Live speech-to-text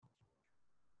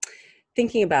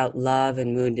thinking about love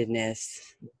and woundedness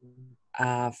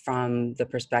from the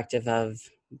perspective of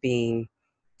being,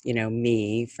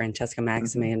 me, Francesca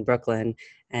Maxime Hmm. in Brooklyn,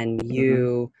 and Hmm.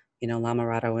 you, Lama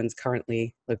Radowin's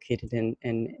currently located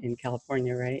in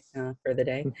California, right, for the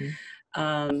day. Hmm.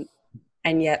 Um,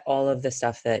 and yet all of the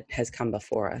stuff that has come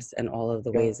before us and all of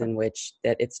the Yeah. ways in which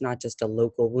that it's not just a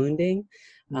local wounding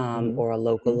Hmm. or a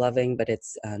local Hmm. loving, but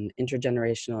it's an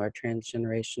intergenerational or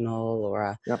transgenerational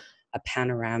or Yep. a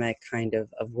panoramic kind of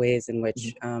ways in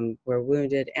which Hmm. we're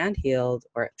wounded and healed,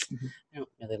 or Hmm. I don't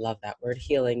really love that word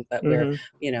healing, but we're,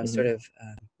 Hmm. sort Hmm. of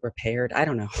repaired, I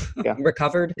don't know, Yeah.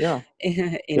 recovered Yeah.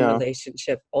 in Yeah.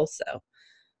 relationship also.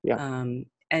 Yeah. And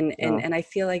Yeah. and I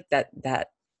feel like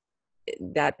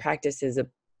that practice is a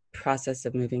process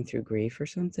of moving through grief or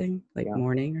something, like Yeah.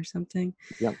 mourning or something.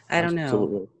 Yeah. I don't know.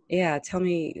 Absolutely. Yeah, tell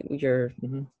me your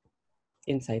Hmm.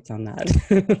 insights on that.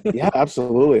 Yeah,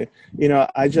 absolutely.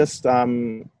 I just,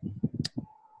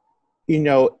 you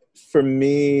know, for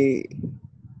me,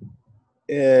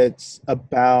 it's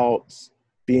about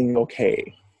being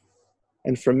okay.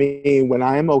 And for me, when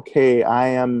I am okay, I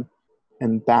am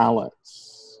in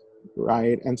balance,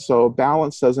 right? And so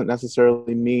balance doesn't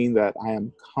necessarily mean that I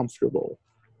am comfortable,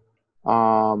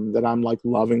 that I'm like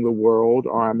loving the world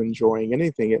or I'm enjoying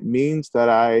anything. It means that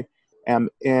I am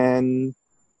in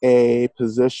a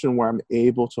position where I'm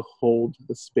able to hold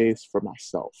the space for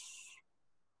myself,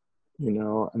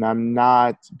 and I'm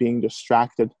not being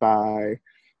distracted by,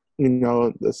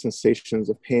 the sensations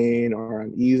of pain or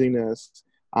uneasiness.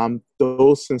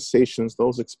 Those sensations,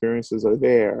 those experiences are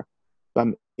there, but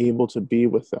I'm able to be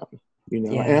with them.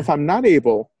 And Yeah. if I'm not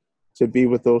able to be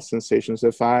with those sensations,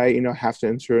 if I, have to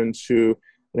enter into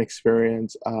an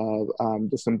experience of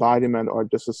disembodiment or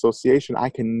disassociation, I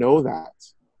can know that,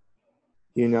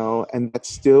 and that's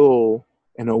still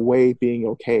in a way being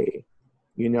okay.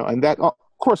 And that, of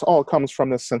course, all comes from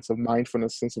this sense of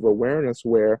mindfulness, sense of awareness,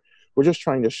 where we're just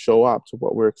trying to show up to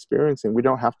what we're experiencing. We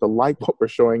don't have to like what we're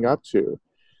showing up to,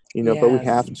 but Yes.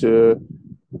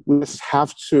 we just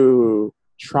have to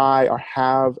try or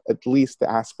have at least the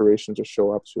aspiration to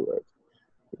show up to it.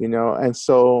 And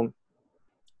so,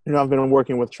 I've been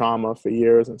working with trauma for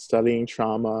years and studying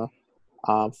trauma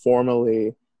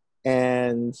formally.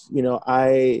 And,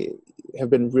 I have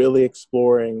been really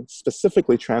exploring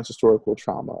specifically transhistorical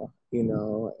trauma,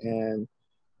 and,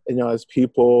 as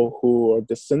people who are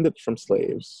descended from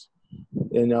slaves,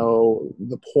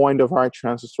 the point of our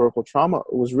transhistorical trauma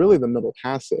was really the Middle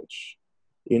Passage,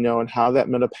 and how that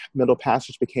middle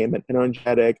Passage became an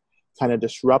energetic kind of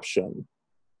disruption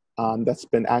that's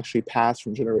been actually passed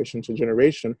from generation to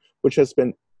generation, which has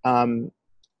been um,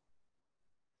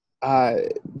 uh,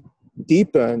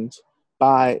 deepened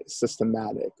by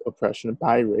systematic oppression,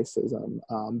 by racism,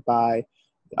 by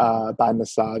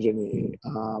misogyny,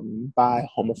 by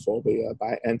homophobia,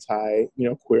 by anti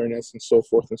queerness, and so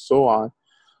forth and so on.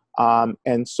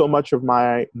 And so much of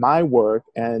my work,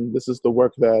 and this is the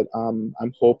work that I'm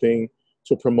hoping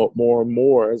to promote more and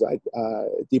more as I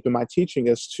deepen my teaching,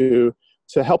 is to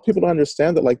help people to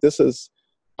understand that, like, this is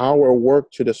our work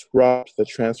to disrupt the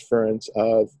transference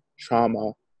of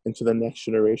trauma into the next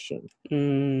generation. I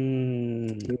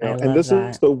And love this is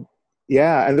that. the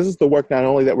yeah, and this is the work not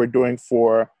only that we're doing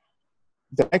for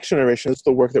the next generation, it's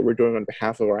the work that we're doing on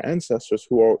behalf of our ancestors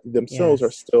who are themselves are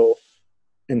Yes. still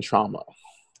in trauma.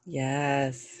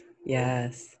 Yes.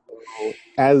 Yes.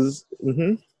 As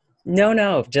mhm.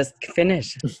 No, just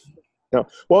finish. No.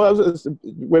 Well,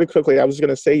 really quickly, I was going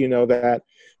to say, that,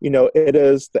 it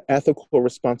is the ethical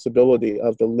responsibility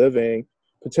of the living,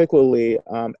 particularly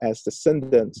as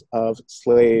descendants of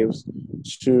slaves,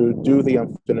 to do the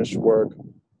unfinished work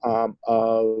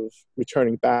of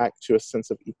returning back to a sense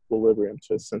of equilibrium,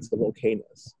 to a sense of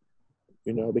okayness,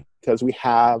 because we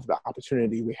have the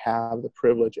opportunity, we have the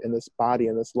privilege in this body,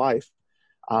 in this life,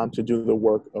 to do the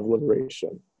work of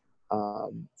liberation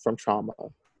from trauma.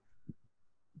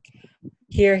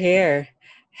 Here, here.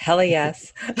 Hella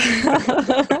yes.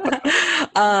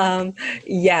 um,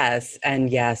 yes, and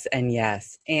yes, and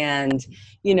yes. And,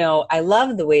 I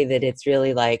love the way that it's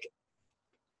really like,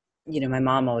 my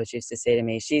mom always used to say to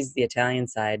me, she's the Italian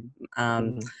side,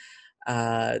 Mhm.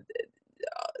 uh,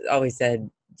 always said,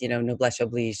 noblesse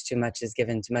oblige, too much is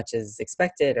given, too much is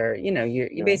expected, or, you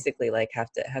Yeah. basically like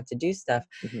have to do stuff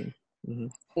Mhm.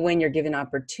 Mhm. when you're given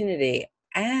opportunity.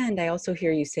 And I also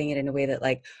hear you saying it in a way that,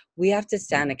 like, we have to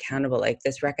stand accountable. Like,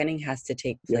 this reckoning has to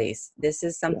take Yeah. place. This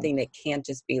is Yeah. something that can't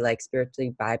just be like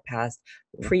spiritually bypassed,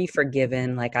 Yeah.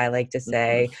 pre-forgiven, like I like to Mhm.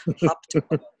 say, hopped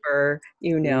over,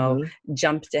 Mhm.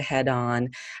 jumped ahead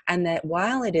on. And that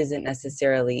while it isn't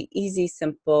necessarily easy,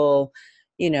 simple,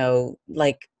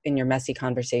 like in your messy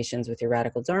conversations with your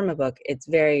Radical Dharma book, it's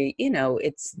very,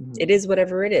 it is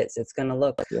whatever it is. It's going to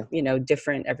look,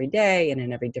 different every day and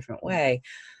in every different way.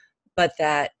 But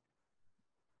that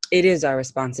it is our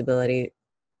responsibility,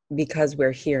 because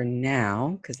we're here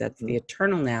now, because that's the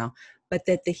eternal now, but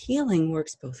that the healing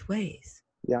works both ways.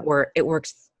 Yeah. Or it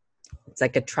works, it's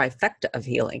like a trifecta of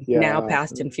healing, now,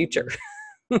 past, and future.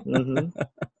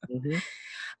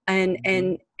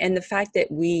 And the fact that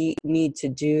we need to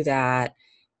do that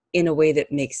in a way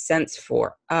that makes sense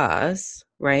for us,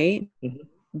 right?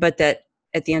 But that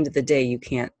at the end of the day, you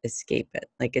can't escape it.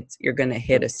 Like you're going to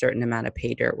hit a certain amount of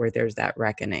pay dirt where there's that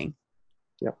reckoning.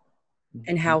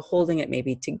 And how holding it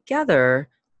maybe together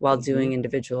while doing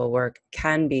individual work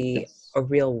can be a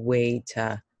real way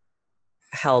to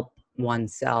help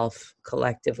oneself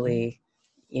collectively,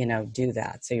 do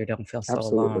that, so you don't feel so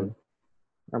alone.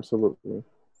 Absolutely.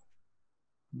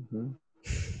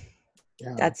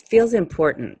 That feels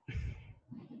important.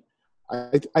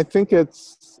 I think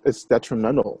it's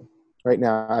detrimental right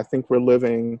now. I think we're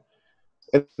living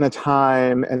in a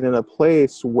time and in a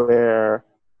place where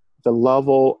the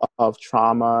level of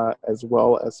trauma as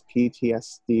well as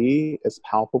PTSD is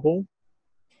palpable.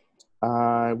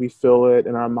 We feel it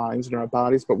in our minds and our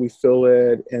bodies, but we feel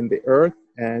it in the earth,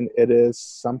 and it is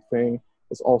something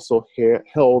that's also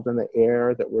held in the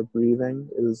air that we're breathing.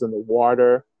 It is in the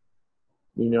water.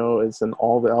 It's in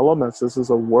all the elements. This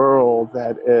is a world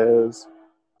that is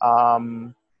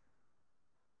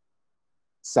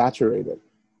saturated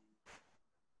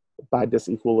by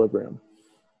disequilibrium.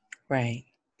 Right.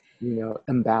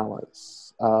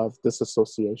 Imbalance of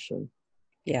disassociation.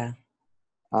 Yeah.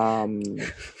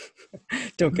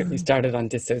 Don't get me started on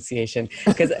dissociation,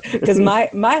 because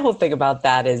my whole thing about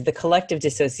that is the collective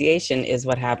dissociation is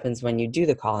what happens when you do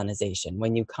the colonization,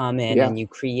 when you come in and you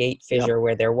create fissure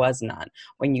where there was none,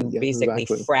 when you basically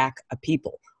frack a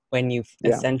people, when you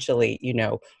essentially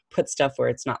put stuff where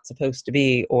it's not supposed to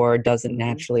be or doesn't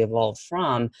naturally evolve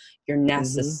from. You're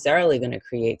necessarily going to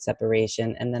create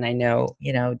separation. And then I know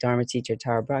Dharma teacher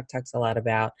Tara Brach talks a lot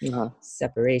about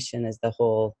separation as the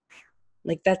whole.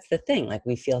 Like, that's the thing. Like,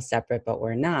 we feel separate, but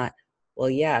we're not. Well,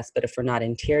 yes, but if we're not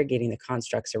interrogating the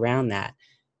constructs around that,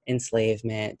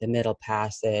 enslavement, the Middle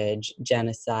Passage,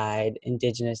 genocide,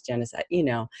 indigenous genocide,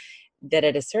 that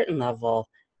at a certain level,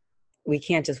 we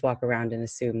can't just walk around and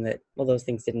assume that, well, those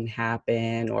things didn't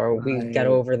happen, or we got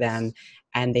over them,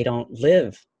 and they don't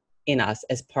live in us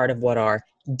as part of what our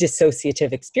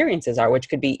dissociative experiences are, which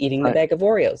could be eating the bag of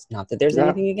Oreos. Not that there's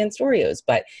anything against Oreos,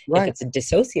 but if it's a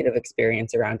dissociative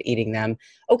experience around eating them,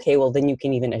 okay, well, then you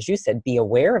can even, as you said, be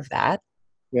aware of that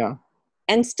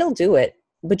and still do it,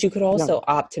 but you could also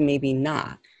opt to maybe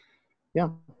not.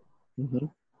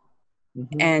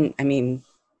 And I mean,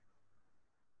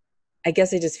 I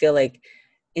guess I just feel like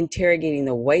interrogating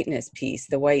the whiteness piece,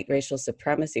 the white racial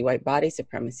supremacy, white body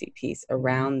supremacy piece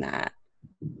around that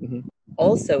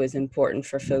also is important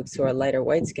for folks who are lighter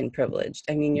white skin privileged.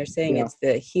 I mean, you're saying it's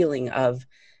the healing of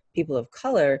people of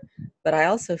color, but I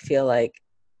also feel like,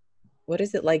 what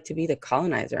is it like to be the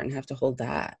colonizer and have to hold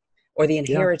that, or the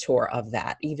inheritor of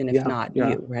that, even if not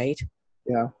you, right?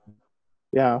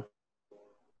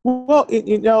 Well,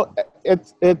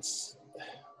 it's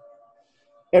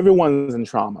everyone's in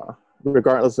trauma,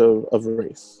 regardless of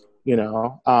race.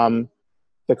 The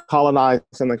colonized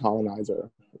and the colonizer,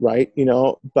 right?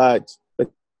 But the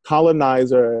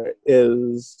colonizer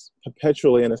is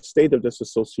perpetually in a state of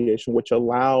disassociation, which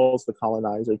allows the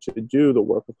colonizer to do the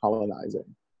work of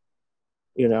colonizing.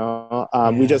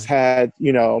 We just had,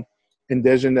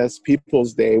 Indigenous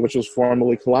Peoples Day, which was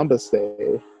formerly Columbus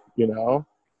Day,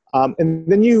 and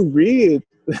then you read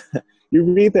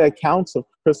the accounts of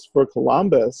Christopher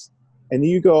Columbus, and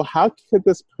you go, how could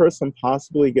this person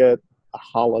possibly get a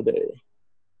holiday?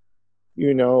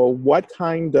 What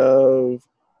kind of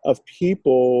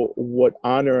people would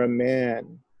honor a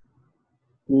man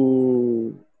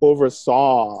who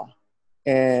oversaw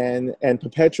and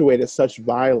perpetuated such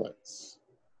violence,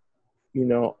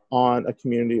 on a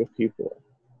community of people?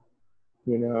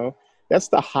 That's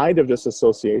the height of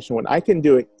disassociation, when I can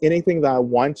do anything that I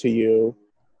want to you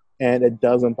and it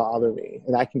doesn't bother me,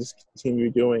 and I can just continue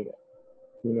doing it,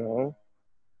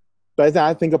 But then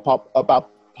I think about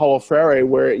Paulo Freire,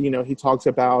 where, he talks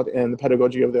about in the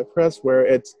Pedagogy of the Oppressed, where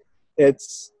it's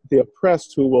the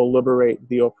oppressed who will liberate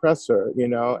the oppressor,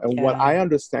 and what I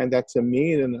understand that to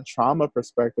mean in a trauma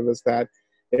perspective is that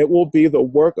it will be the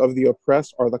work of the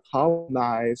oppressed or the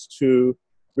colonized to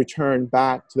return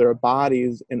back to their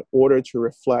bodies in order to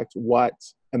reflect what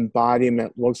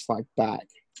embodiment looks like back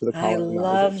to the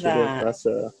colonizer, to the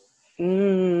oppressor.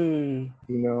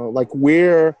 Like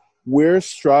we're we're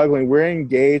struggling, we're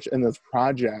engaged in this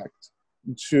project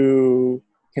to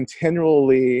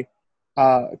continually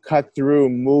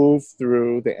move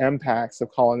through the impacts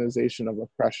of colonization, of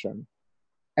oppression.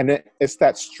 And it's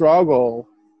that struggle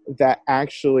that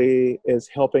actually is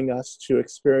helping us to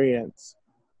experience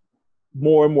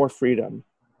more and more freedom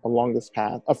along this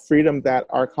path, a freedom that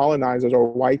our colonizers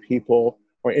or white people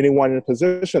or anyone in a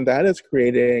position that is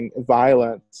creating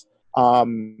violence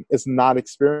is not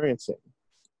experiencing,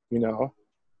 you know.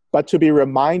 But to be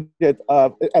reminded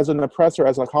of, as an oppressor,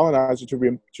 as a colonizer,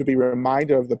 to be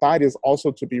reminded of the body is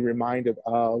also to be reminded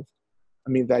of,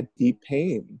 that deep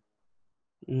pain,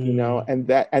 you know, and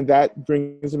that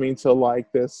brings me to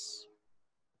like this,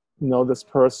 this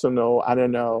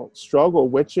personal, struggle,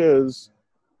 which is,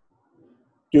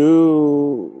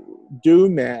 do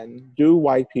men, do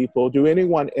white people, do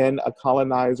anyone in a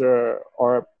colonizer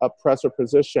or oppressor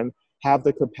position have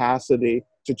the capacity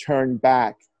to turn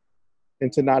back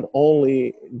into not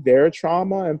only their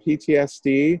trauma and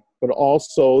PTSD, but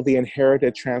also the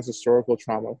inherited transhistorical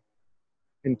trauma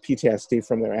and PTSD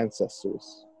from their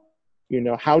ancestors?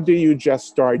 How do you just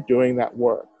start doing that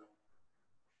work?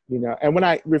 And when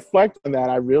I reflect on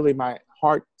that, my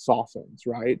heart softens,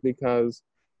 right? Because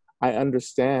I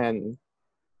understand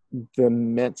the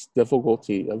immense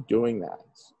difficulty of doing that.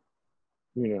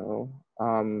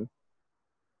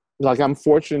 Like, I'm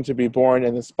fortunate to be born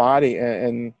in this body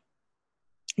and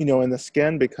in the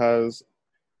skin, because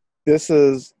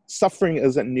suffering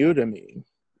isn't new to me.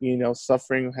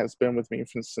 Suffering has been with me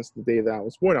since the day that I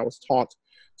was born. I was taught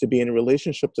to be in a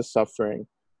relationship to suffering.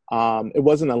 It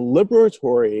wasn't a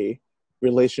liberatory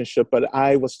relationship, but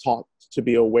I was taught to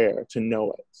be aware, to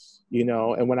know it.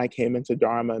 And when I came into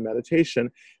Dharma and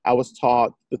meditation, I was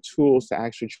taught the tools to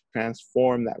actually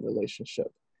transform that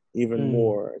relationship even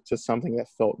more to something that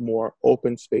felt more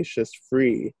open, spacious,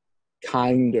 free,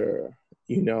 kinder,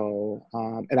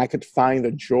 and I could find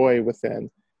the joy within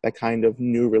that kind of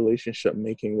new relationship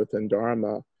making within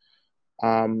Dharma.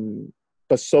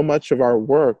 But so much of our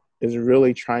work is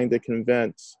really trying to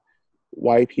convince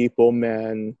white people,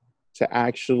 men, to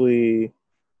actually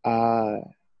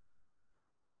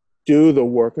do the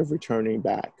work of returning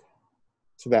back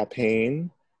to that pain.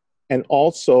 And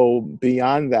also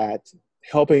beyond that,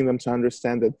 helping them to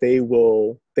understand that they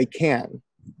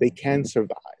can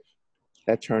survive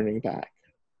that turning back.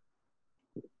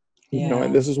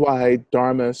 And this is why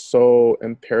Dharma is so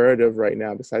imperative right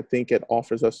now, because I think it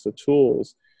offers us the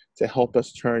tools to help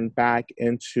us turn back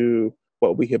into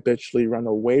what we habitually run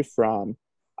away from.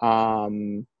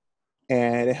 And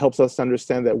it helps us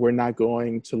understand that we're not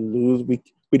going to lose, we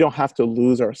don't have to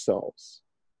lose ourselves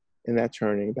in that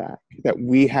turning back, that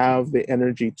we have the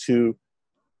energy to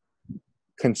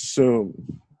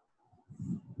consume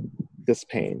this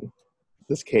pain,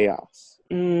 this chaos,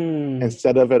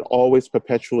 instead of it always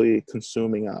perpetually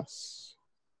consuming us.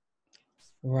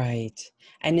 Right.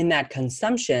 And in that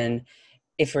consumption,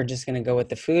 if we're just going to go with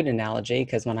the food analogy,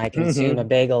 because when I consume a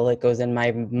bagel, it goes in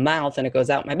my mouth and it goes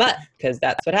out my butt, because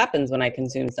that's what happens when I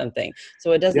consume something.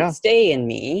 So it doesn't stay in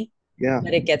me,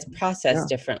 but it gets processed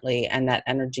differently, and that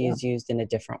energy is used in a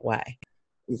different way.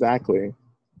 Exactly.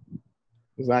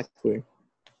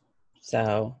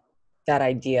 So that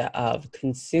idea of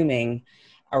consuming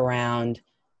around,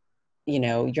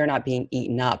 you're not being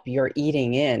eaten up, you're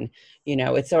eating in,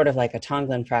 it's sort of like a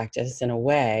Tonglen practice in a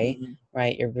way,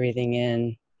 right? You're breathing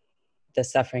in the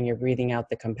suffering, you're breathing out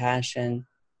the compassion.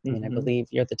 I mean, I believe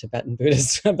you're the Tibetan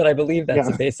Buddhist, but I believe that's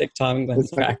a basic Tonglen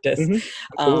practice.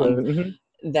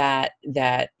 That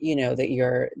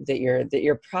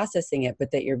you're processing it,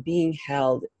 but that you're being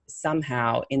held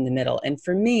somehow in the middle. And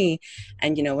for me,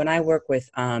 and when I work with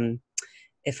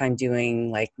if I'm doing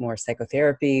like more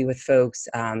psychotherapy with folks,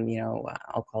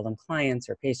 I'll call them clients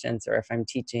or patients, or if I'm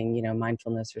teaching,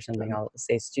 mindfulness or something, I'll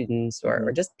say students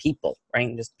or just people,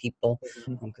 right? Just people,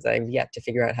 because I've yet to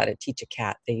figure out how to teach a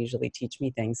cat. They usually teach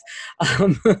me things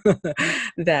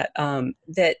that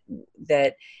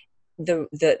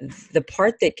the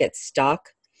part that gets stuck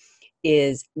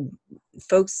is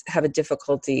folks have a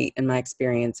difficulty, in my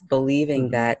experience,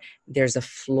 believing that there's a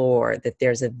floor, that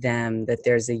there's a them, that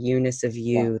there's a unus of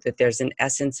you, that there's an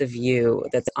essence of you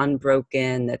that's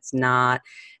unbroken, that's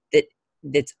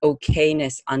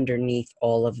okayness underneath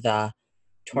all of the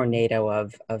tornado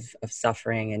of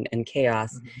suffering and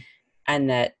chaos.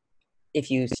 And that if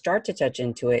you start to touch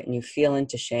into it and you feel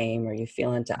into shame, or you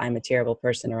feel into I'm a terrible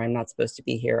person, or I'm not supposed to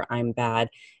be here, I'm bad,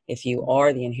 if you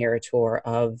are the inheritor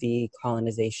of the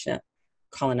colonizer,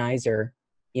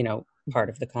 part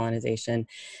of the colonization,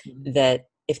 that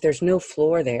if there's no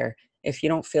floor there, if you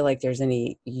don't feel like there's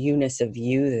any unus of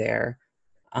you there,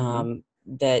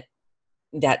 that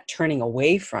that turning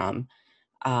away from,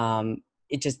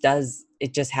 it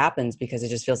just happens because it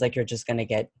just feels like you're just going to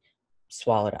get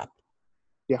swallowed up.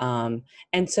 Yeah.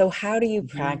 And so how do you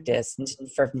practice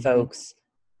for folks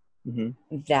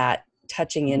that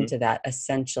touching into that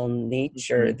essential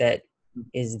nature that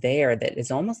is there, that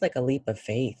is almost like a leap of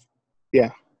faith?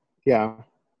 Yeah. Yeah.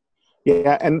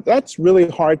 Yeah. And that's really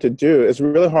hard to do. It's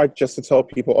really hard just to tell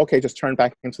people, okay, just turn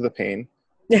back into the pain,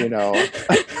 you know.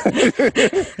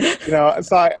 You know,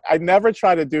 so I never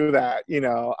try to do that, you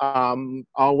know.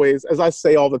 Always, as I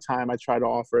say all the time, I try to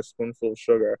offer a spoonful of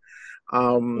sugar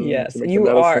to Yes, make the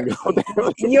medicine go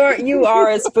down. you are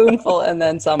a spoonful and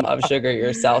then some of sugar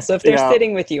yourself. So if they're Yeah.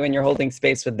 sitting with you and you're holding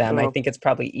space with them, I think it's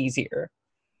probably easier.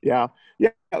 Yeah.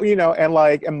 Yeah. You know, and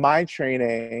like in my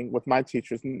training with my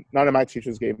teachers, none of my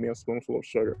teachers gave me a spoonful of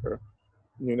sugar.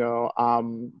 You know,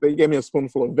 they gave me a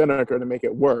spoonful of vinegar to make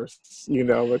it worse, you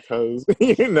know, because,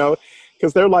 you know,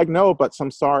 because they're like, no, but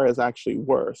samsara is actually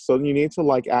worse. So you need to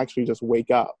like actually just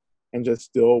wake up and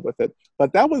just deal with it.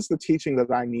 But that was the teaching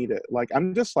that I needed. Like,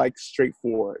 I'm just like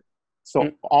straightforward.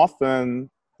 So often,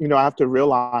 you know, I have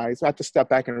to step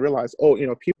back and realize, oh, you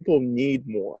know, people need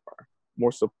more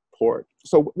support.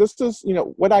 So this is, you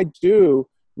know, what I do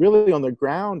really on the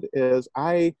ground is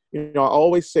I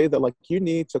always say that like you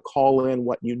need to call in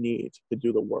what you need to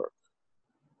do the work,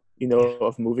 you know,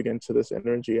 of moving into this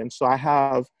energy. And so I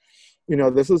have, you know,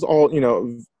 this is all, you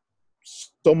know,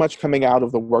 so much coming out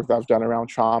of the work that I've done around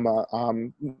trauma,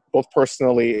 both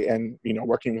personally and, you know,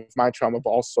 working with my trauma,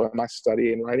 but also in my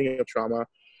study and writing of trauma,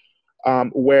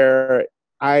 where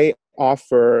I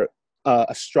offer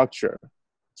a structure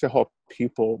to help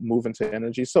people move into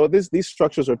energy. So these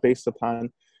structures are based upon,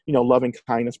 you know, loving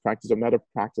kindness practice or metta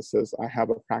practices. I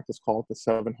have a practice called the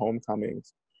 7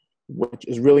 Homecomings, which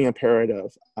is really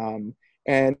imperative.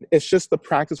 And it's just the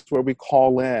practice where we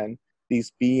call in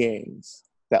these beings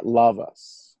that love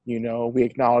us. You know, we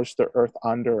acknowledge the earth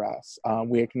under us.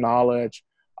 We acknowledge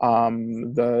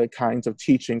the kinds of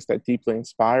teachings that deeply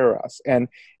inspire us. And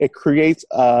it creates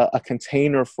a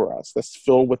container for us that's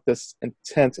filled with this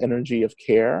intense energy of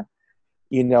care.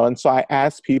 You know, and so I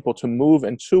ask people to move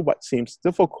into what seems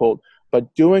difficult,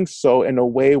 but doing so in a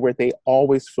way where they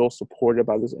always feel supported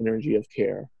by this energy of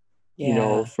care, you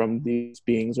know, from these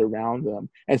beings around them.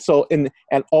 And so, and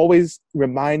always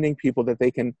reminding people that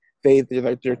they're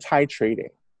titrating,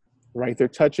 right? They're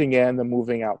touching in and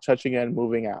moving out, touching in,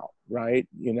 moving out, right?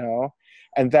 You know,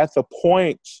 and that's the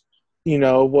point, you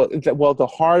know, well, the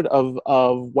heart of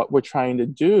what we're trying to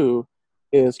do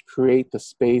is create the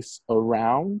space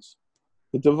around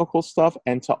the difficult stuff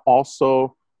and to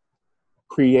also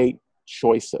create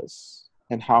choices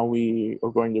and how we are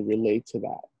going to relate to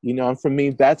that. You know, and for me,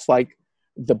 that's like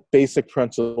the basic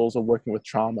principles of working with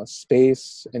trauma: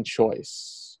 space and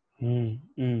choice. You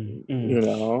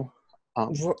know?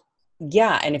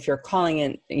 Yeah, and if you're calling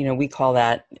it, you know, we call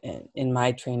that in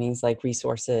my trainings like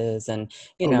resources, and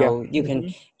you know, you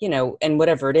can, you know, and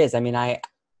whatever it is. I mean,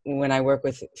 when I work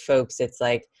with folks, it's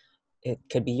like, it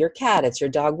could be your cat, it's your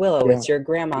dog Willow, it's your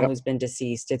grandma who's been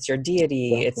deceased, it's your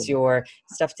deity, it's your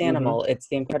stuffed animal, it's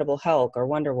the Incredible Hulk or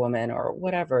Wonder Woman or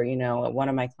whatever, you know. One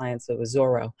of my clients, it was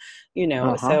Zorro, you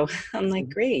know. So I'm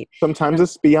like, great. Sometimes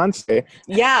it's Beyonce.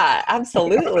 Yeah,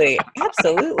 absolutely.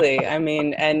 Absolutely. I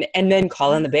mean, and then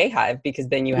call in the Bayhive, because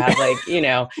then you have like, you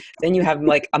know, then you have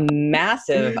like a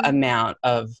massive amount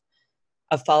of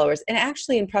followers. And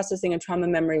actually, in processing a trauma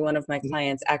memory, one of my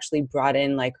clients actually brought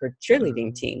in like her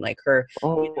cheerleading team, like her, you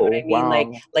know what I mean?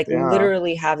 Wow. Like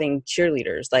literally having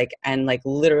cheerleaders, like, and like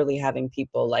literally having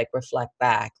people like reflect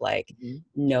back, like,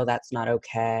 no, that's not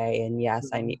okay. And yes,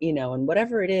 I mean, you know, and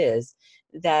whatever it is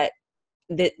that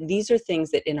these are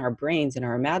things that in our brains, in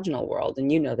our imaginal world, and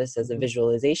you know this as a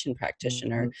visualization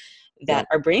practitioner, that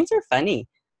our brains are funny.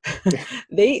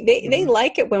 They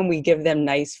like it when we give them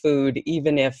nice food,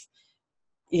 even if,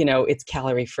 you know, it's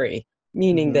calorie free,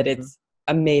 meaning that it's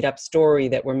a made up story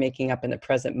that we're making up in the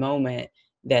present moment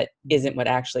that isn't what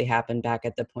actually happened back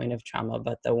at the point of trauma,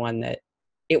 but the one that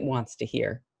it wants to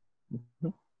hear.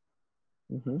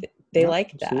 They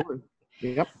like that. Absolutely.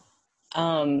 Yep.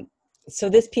 So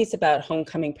this piece about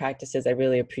homecoming practices, I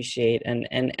really appreciate. And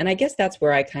I guess that's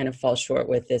where I kind of fall short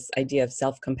with this idea of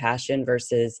self-compassion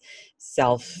versus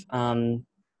sort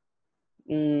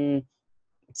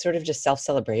of just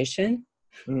self-celebration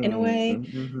in a way.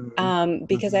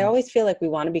 Because I always feel like we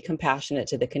want to be compassionate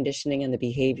to the conditioning and the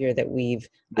behavior that we've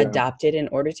adopted in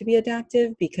order to be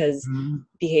adaptive, because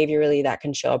behaviorally that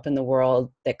can show up in the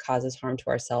world that causes harm to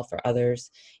ourselves or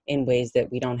others in ways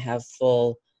that we don't have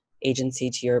full agency,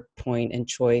 to your point, and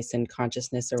choice and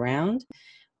consciousness around.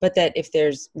 But that if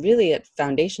there's really at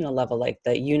foundational level, like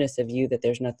the eunice of you, that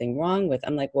there's nothing wrong with,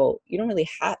 I'm like, well, you don't really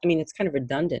have, I mean, it's kind of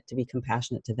redundant to be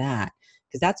compassionate to that,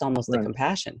 because that's almost the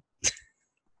compassion.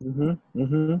 Mm-hmm.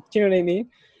 Mm-hmm. Do you know what I mean?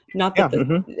 Not that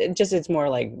it's more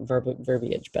like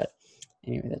verbiage, but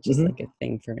anyway, that's just like a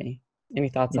thing for me. Any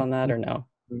thoughts on that or no?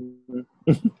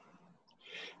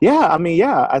 Yeah, I mean,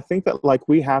 yeah, I think that like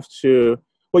we have to,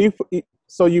 well,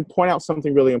 you point out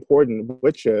something really important,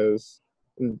 which is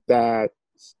that,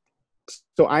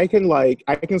 so I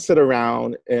can sit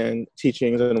around in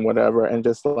teachings and whatever and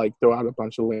just like throw out a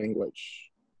bunch of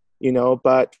language,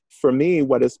 but for me,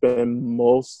 what has been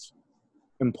most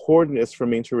important is for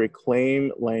me to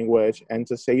reclaim language and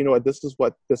to say, what, this is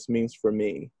what this means for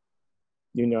me.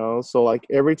 So like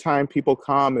every time people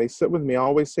come and they sit with me, I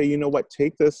always say, what,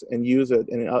 take this and use it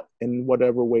in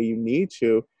whatever way you need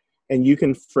to. And you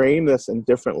can frame this in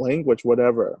different language,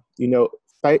 whatever,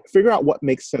 figure out what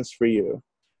makes sense for you,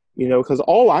 because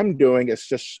all I'm doing is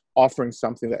just offering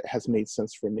something that has made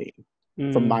sense for me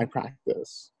from my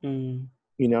practice.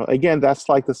 Again, that's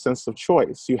like the sense of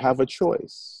choice. You have a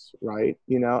choice, right?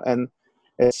 And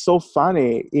it's so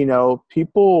funny,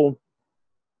 people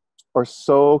are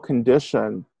so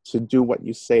conditioned to do what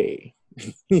you say,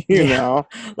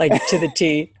 like to the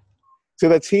T. To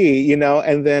the T,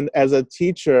 and then as a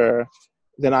teacher,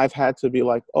 then I've had to be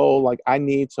like, oh, like I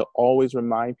need to always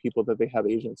remind people that they have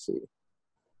agency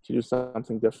to do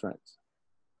something different.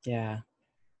 Yeah.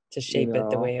 To shape it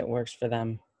the way it works for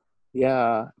them.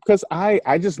 Yeah. Because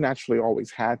I just naturally always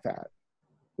had that.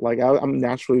 Like I'm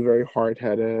naturally very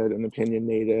hard-headed and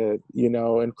opinionated,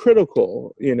 and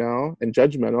critical, and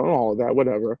judgmental and all of that,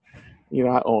 whatever,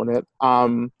 I own it.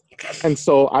 And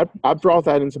so I brought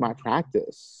that into my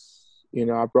practice.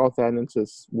 I brought that into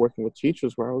working with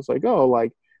teachers where I was like, oh,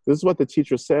 like this is what the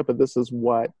teacher said, but this is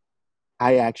what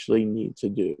I actually need to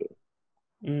do.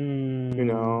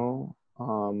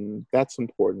 That's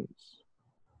important.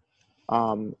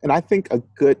 And I think a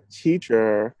good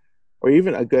teacher or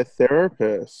even a good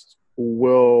therapist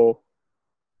will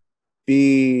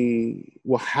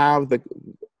have the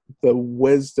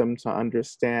wisdom to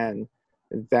understand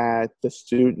that the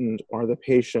student or the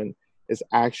patient is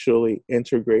actually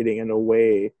integrating in a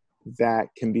way that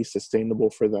can be sustainable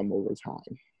for them over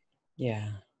time.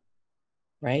 Yeah.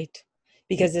 Right.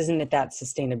 Because isn't it that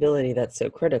sustainability that's so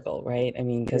critical, right? I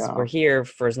mean, because we're here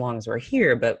for as long as we're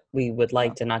here, but we would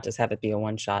like to not just have it be a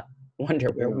one-shot wonder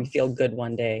where we feel good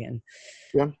one day and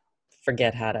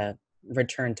forget how to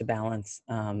return to balance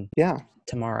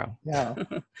tomorrow. Yeah,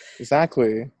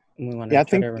 exactly. And we want to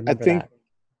try to remember that.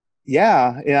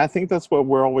 Yeah, I think that's what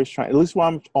we're always trying, at least what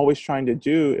I'm always trying to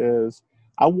do is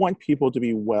I want people to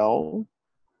be well,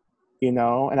 and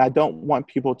I don't want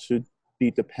people to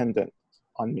be dependent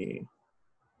on me,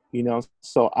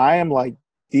 so I am like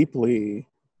deeply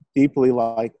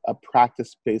like a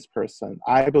practice-based person.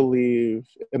 I believe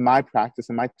in my practice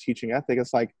and my teaching ethic.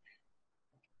 It's like,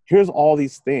 here's all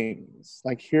these things,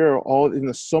 like here are all,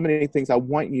 so many things. I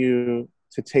want you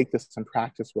to take this and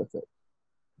practice with it.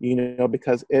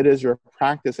 Because it is your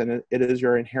practice and it is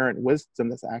your inherent wisdom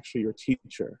that's actually your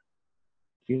teacher,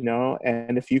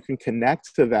 and if you can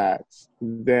connect to that,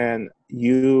 then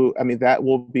that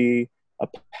will be a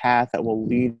path that will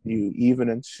lead you even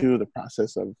into the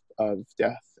process of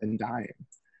death and dying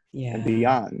and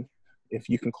beyond. If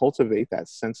you can cultivate that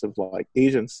sense of like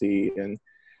agency and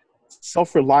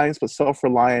self-reliance, but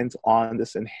self-reliance on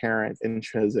this inherent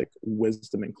intrinsic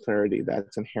wisdom and clarity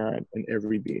that's inherent in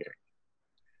every being.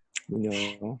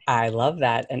 I love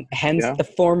that. And hence the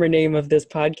former name of this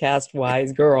podcast,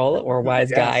 Wise Girl or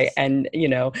Wise Guy. And,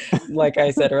 like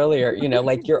I said earlier,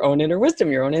 like your own inner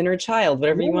wisdom, your own inner child,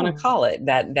 whatever you want to call it,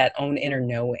 that own inner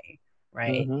knowing,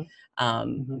 right?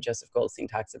 Joseph Goldstein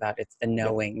talks about it's the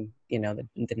knowing, the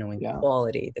knowing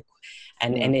quality,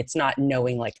 and it's not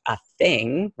knowing like a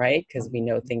thing, right? Because we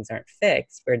know things aren't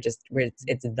fixed.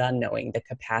 It's the knowing, the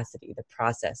capacity, the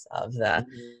process of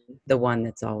the one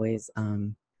that's always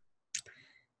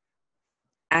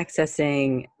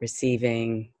accessing,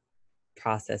 receiving,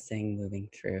 processing, moving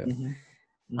through.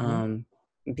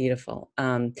 Beautiful.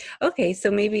 Okay, so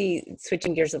maybe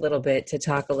switching gears a little bit to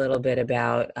talk a little bit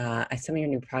about some of your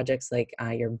new projects, like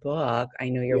your book. I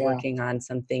know you're working on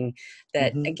something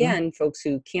that, again, folks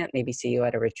who can't maybe see you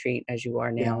at a retreat as you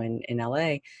are now in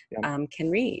LA can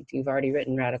read. You've already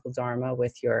written Radical Dharma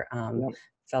with your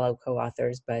fellow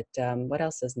co-authors, but what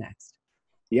else is next?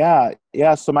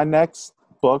 So my next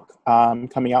book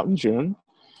coming out in June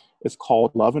is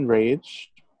called Love and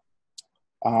Rage.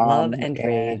 Love and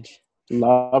Rage.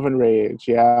 Love and Rage,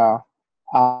 yeah.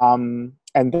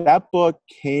 And that book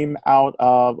came out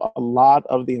of a lot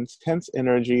of the intense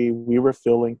energy we were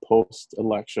feeling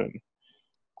post-election.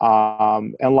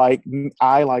 And like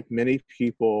many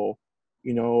people,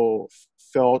 you know,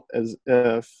 felt as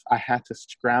if I had to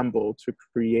scramble to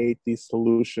create these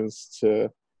solutions to,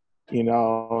 you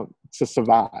know, to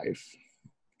survive,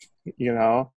 you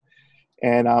know.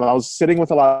 And I was sitting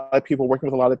with a lot of people, working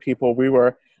with a lot of people.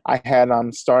 I had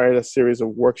started a series of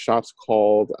workshops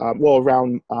called,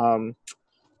 around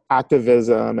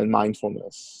activism and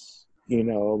mindfulness, you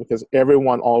know, because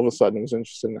everyone all of a sudden was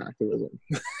interested in activism.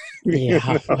 You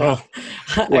Yeah, know, well,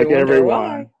 I like wonder why.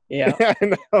 everyone. Yeah. I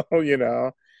know, you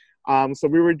know. So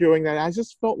we were doing that. I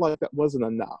just felt like that wasn't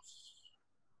enough,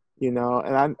 you know,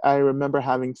 and I remember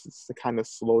having to kind of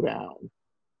slow down,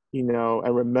 you know,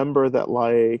 and remember that,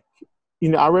 like, you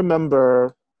know, I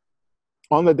remember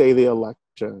on the day of the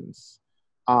elections,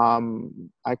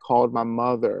 I called my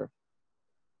mother,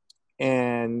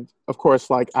 and of course,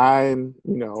 like, you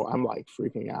know, I'm like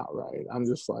freaking out, right? I'm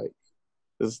just like,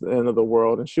 this is the end of the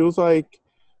world. And she was like,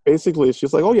 basically,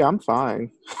 she's like, oh yeah, I'm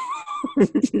fine.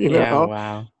 You Yeah, know,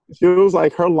 wow. she was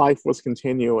like, her life was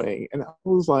continuing. And I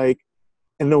was like,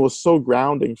 and it was so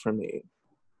grounding for me,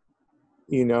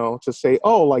 you know, to say,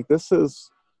 oh, like, this is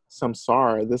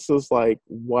samsara. This is like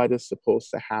what is supposed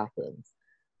to happen.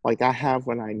 Like, I have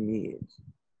what I need.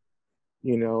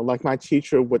 You know, like my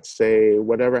teacher would say,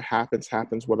 whatever happens,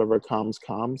 happens, whatever comes,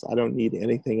 comes. I don't need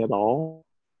anything at all,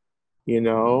 you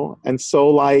know? And so,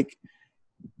 like,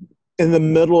 in the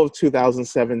middle of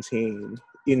 2017,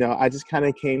 you know, I just kind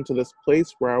of came to this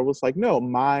place where I was like, no,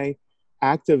 my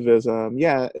activism,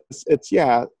 yeah,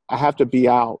 yeah, I have to be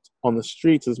out on the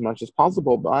streets as much as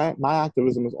possible, but my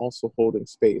activism is also holding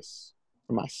space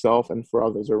for myself and for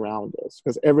others around us,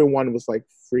 because everyone was like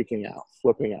freaking out,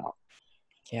 flipping out,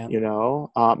 Yeah. you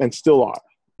know, and still are,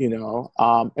 you know.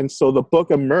 And so the book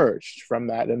emerged from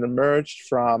that, and emerged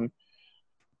from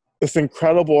this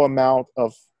incredible amount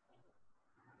of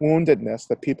woundedness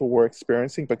that people were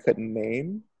experiencing but couldn't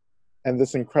name, and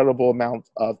this incredible amount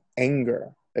of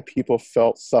anger that people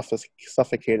felt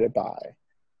suffocated by,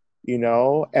 you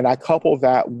know. And I couple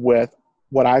that with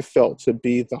what I felt to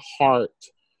be the heart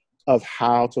of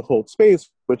how to hold space,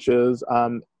 which is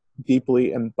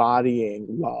deeply embodying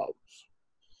love,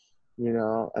 you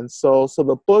know. And so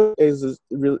the book is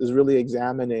really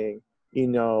examining, you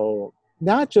know,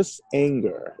 not just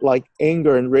anger, like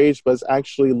anger and rage, but it's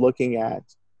actually looking at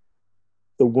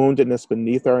the woundedness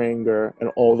beneath our anger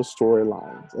and all the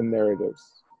storylines and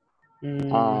narratives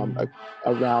Mm.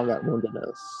 around that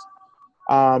woundedness.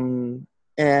 Um,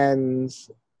 and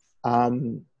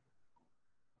um,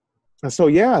 and so,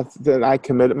 yeah, then I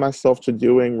committed myself to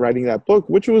writing that book,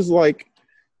 which was like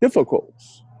difficult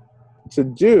to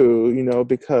do, you know,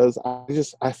 because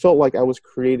I felt like I was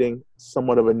creating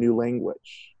somewhat of a new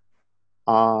language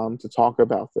to talk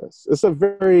about this. It's,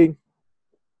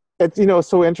 you know, it's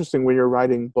so interesting when you're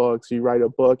writing books. You write a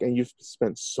book and you've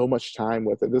spent so much time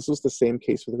with it. This was the same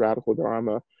case with Radical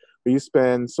Dharma. But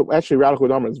actually Radical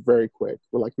Dharma is very quick.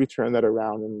 We turned that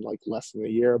around in like less than a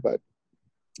year. But,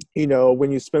 you know,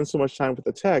 when you spend so much time with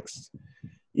the text,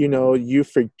 you know, you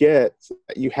forget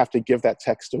that you have to give that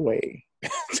text away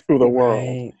to the world,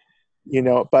 Right. you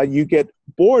know, but you get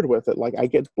bored with it. Like, I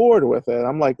get bored with it.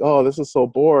 I'm like, oh, this is so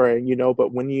boring, you know.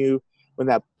 But when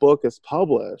that book is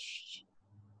published,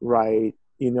 right,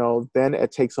 you know, then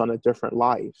it takes on a different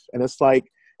life. And it's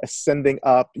like ascending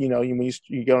up, you know, you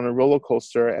get on a roller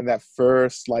coaster, and that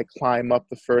first, like, climb up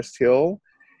the first hill,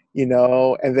 you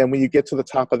know, and then when you get to the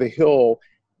top of the hill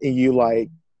and you, like,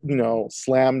 you know,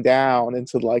 slam down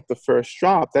into like the first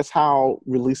drop. That's how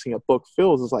releasing a book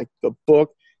feels. It's like the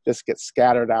book just gets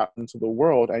scattered out into the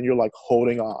world, and you're like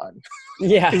holding on, you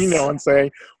know, Yes. and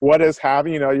saying, what is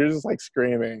happening? You know, you're just like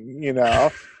screaming, you know,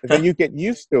 and then you get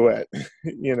used to it,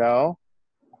 you know.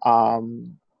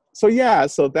 Um, so yeah,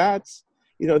 so that's,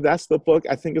 you know, that's the book.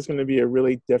 I think it's going to be a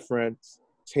really different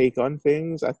take on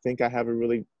things. I think I have a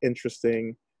really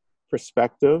interesting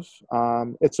perspective.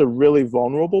 It's a really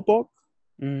vulnerable book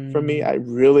for me. Mm. I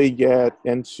really get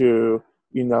into,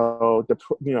 you know,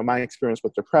 my experience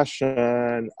with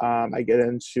depression. I get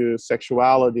into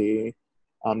sexuality,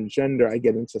 gender. I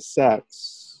get into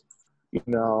sex. You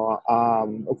know,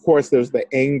 of course, there's the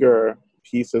anger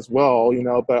piece as well. You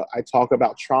know, but I talk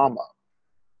about trauma,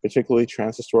 particularly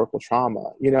trans-historical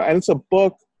trauma. You know, and it's a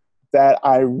book that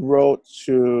I wrote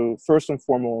to, first and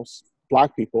foremost,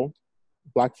 Black people,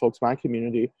 Black folks, my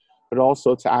community, but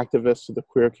also to activists, to the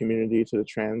queer community, to the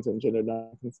trans and gender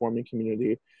nonconforming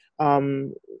community.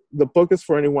 The book is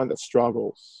for anyone that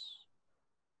struggles.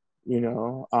 You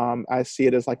know, I see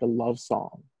it as like a love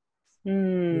song.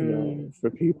 Hmm. for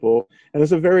people. And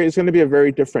it's going to be a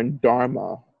very different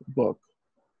Dharma book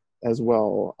as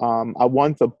well. I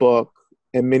want the book,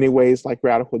 in many ways, like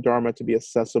Radical Dharma, to be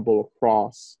accessible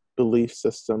across belief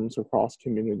systems, across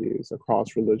communities,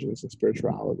 across religions and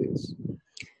spiritualities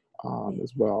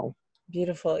as well.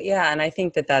 Beautiful. Yeah. And I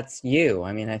think that that's you.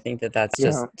 I mean, I think that that's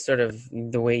just Yeah. sort of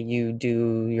the way you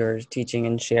do your teaching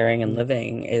and sharing and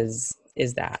living is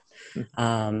that.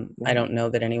 I don't know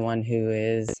that anyone who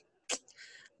is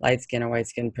light skin or white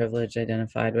skin, privileged,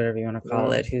 identified, whatever you want to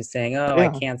call Yeah. it, who's saying, oh, I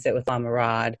Yeah. can't sit with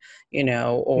Lamarad,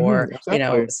 or,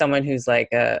 Exactly. someone who's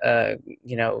like a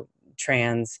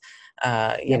trans,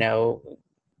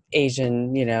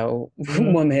 Asian,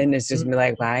 woman is just be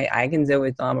like, well, I can sit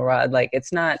with Lamarad. Like,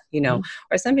 it's not,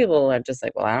 or some people are just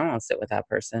like, well, I don't want to sit with that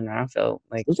person. I don't feel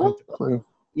like comfortable. Exactly.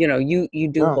 You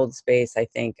do Yeah. hold space, I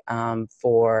think,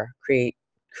 for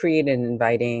create an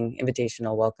inviting,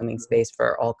 invitational, welcoming space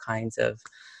for all kinds of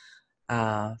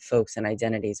folks and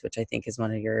identities, which I think is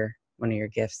one of your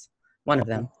gifts, one of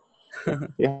them.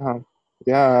 Yeah.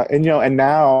 Yeah. And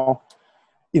now,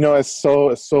 it's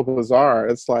so bizarre.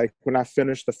 It's like when I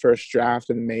finished the first draft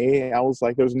in May, I was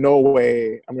like, there's no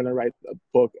way I'm gonna write a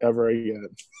book ever again.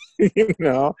 And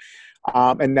now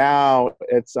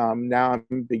now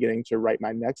I'm beginning to write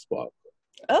my next book.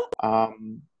 Oh.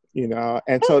 And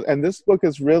this book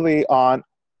is really on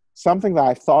something that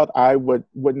I thought I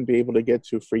wouldn't be able to get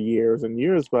to for years and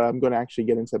years, but I'm going to actually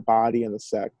get into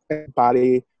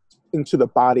into the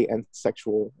body and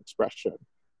sexual expression.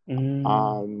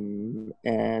 And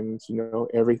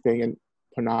everything in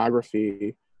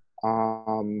pornography,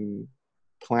 plant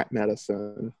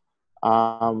medicine.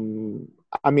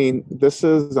 This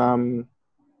is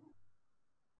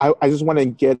I just want to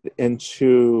get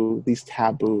into these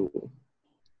taboo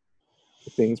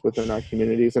things within our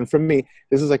communities. And for me,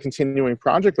 this is a continuing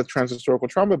project with Trans-Historical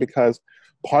Trauma, because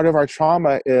part of our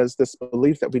trauma is this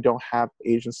belief that we don't have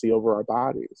agency over our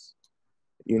bodies.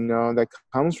 That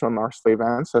comes from our slave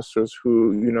ancestors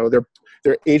who,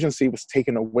 their agency was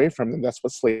taken away from them. That's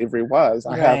what slavery was.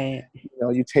 Right.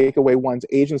 You take away one's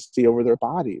agency over their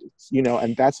bodies,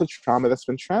 and that's a trauma that's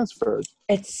been transferred.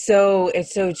 It's so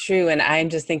true. And I'm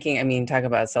just thinking, talk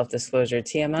about self-disclosure,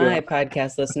 TMI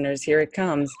podcast listeners, here it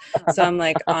comes. So I'm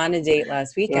like on a date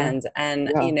last weekend and,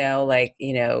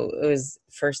 it was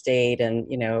first date and,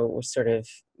 we're sort of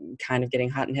kind of getting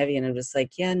hot and heavy. And I'm just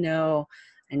like, no,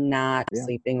 I'm not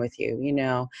sleeping with you,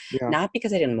 not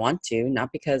because I didn't want to,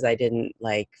 not because I didn't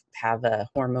like have a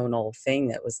hormonal thing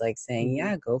that was like saying,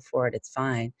 yeah, go for it. It's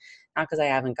fine. Not because I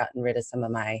haven't gotten rid of some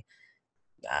of my,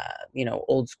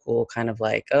 old school kind of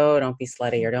like, oh, don't be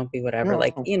slutty or don't be whatever,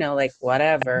 like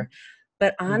whatever.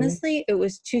 But honestly, it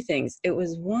was two things. It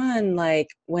was one, like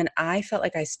when I felt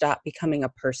like I stopped becoming a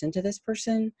person to this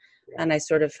person, and I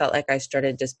sort of felt like I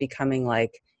started just becoming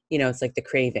like, it's like the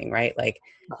craving, right? Like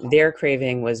their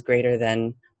craving was greater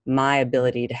than my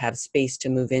ability to have space to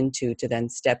move into, to then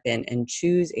step in and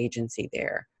choose agency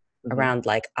there around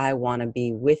like, I want to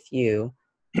be with you.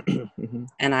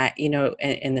 And I,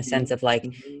 in the sense of like,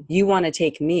 you want to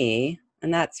take me,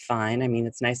 and that's fine.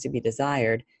 It's nice to be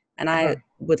desired. And I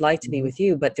would like to be with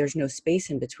you, but there's no space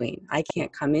in between. I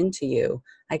can't come into you.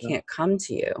 I can't come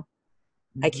to you.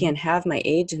 I can't have my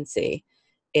agency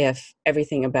if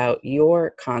everything about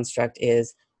your construct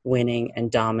is winning and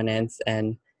dominance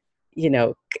and,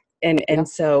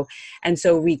 so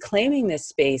reclaiming this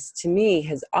space to me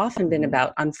has often been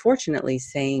about, unfortunately,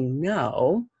 saying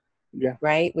no.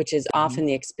 Right. Which is often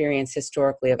the experience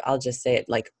historically of, I'll just say it,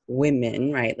 like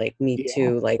women, right? Like me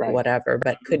too, like whatever,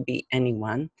 but could be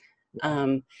anyone.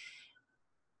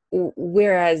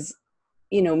 Whereas,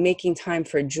 making time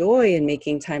for joy and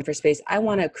making time for space, I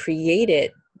want to create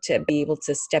it to be able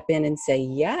to step in and say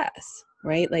yes.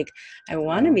 Right. Like I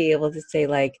want to be able to say,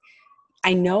 like,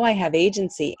 I know I have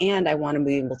agency and I want to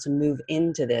be able to move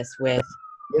into this with,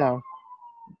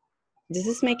 does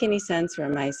this make any sense, or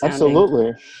am I sounding?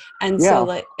 Absolutely. And so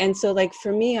like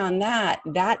for me on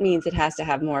that means it has to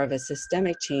have more of a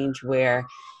systemic change where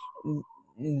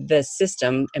the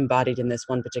system embodied in this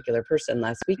one particular person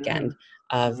last weekend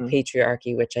of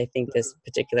patriarchy, which I think this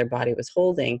particular body was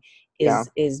holding,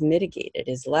 is mitigated,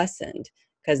 is lessened.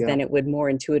 Because then it would more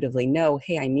intuitively know,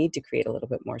 hey, I need to create a little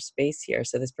bit more space here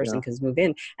so this person can move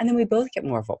in. And then we both get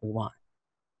more of what we want.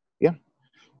 Yeah.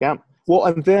 Yeah. Well,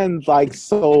 and then like,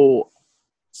 so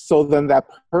then that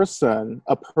person,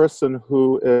 a person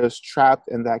who is trapped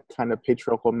in that kind of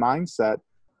patriarchal mindset,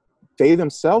 they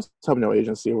themselves have no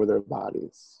agency over their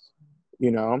bodies.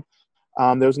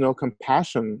 There's no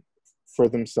compassion for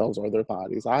themselves or their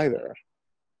bodies either.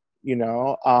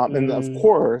 And of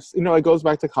course, it goes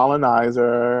back to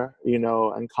colonizer,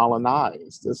 and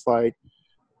colonized. It's like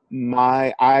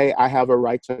I have a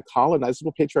right to colonize. This is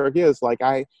what patriarchy is. Like,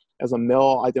 as a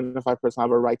male identified person, I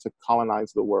have a right to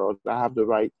colonize the world. I have the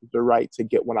right to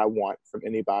get what I want from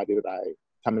anybody that I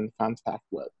come in contact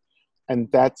with. And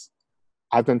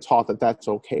I've been taught that that's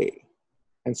okay.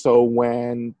 And so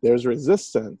when there's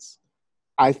resistance,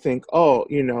 I think, oh,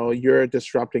 you're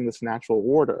disrupting this natural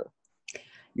order.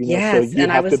 Yes, so you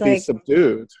have to be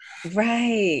subdued.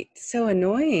 Right. So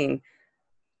annoying.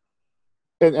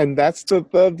 And that's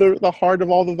the heart of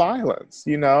all the violence.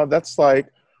 That's like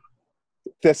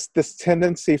this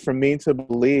tendency for me to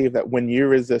believe that when you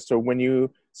resist or when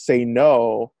you say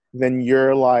no, then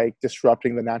you're like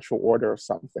disrupting the natural order of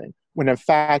something. When in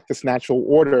fact, this natural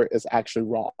order is actually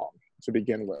wrong to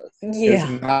begin with.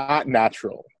 Yeah. It's not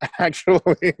natural,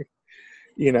 actually,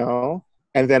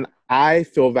 and then I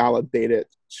feel validated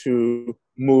to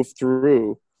move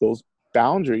through those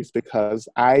boundaries because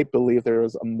I believe there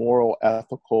is a moral,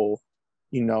 ethical,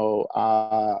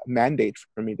 mandate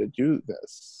for me to do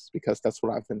this because that's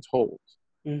what I've been told.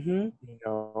 Mm-hmm.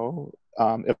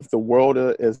 If the world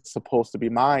is supposed to be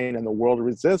mine and the world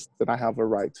resists, then I have a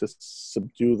right to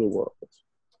subdue the world.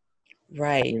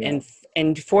 Right.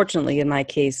 And fortunately, in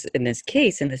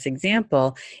this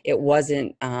example, it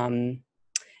wasn't,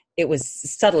 it was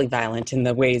subtly violent in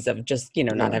the ways of just,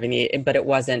 not having but it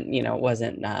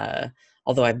wasn't,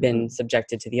 although I've been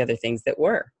subjected to the other things that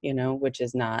were, which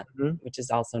is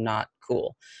also not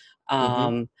cool.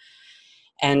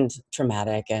 And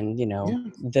traumatic, and,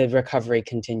 the recovery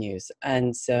continues.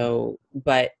 And so,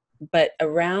 but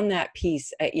around that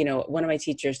piece, one of my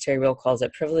teachers, Terry Real, calls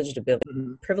it privileged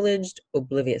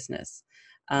obliviousness.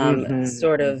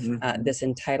 Sort of this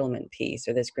entitlement piece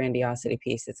or this grandiosity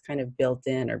piece that's kind of built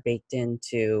in or baked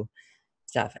into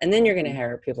stuff. And then you're going to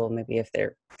hear people, maybe if they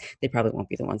probably won't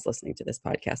be the ones listening to this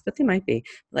podcast, but they might be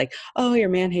like, oh, you're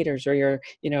man haters, or you're,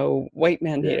 white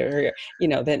man hater,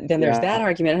 or then there's that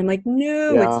argument. And I'm like,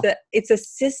 no, it's a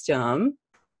system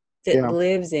that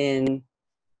lives in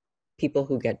people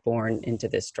who get born into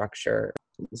this structure.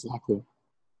 Exactly.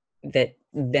 That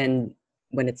then,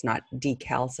 when it's not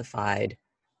decalcified,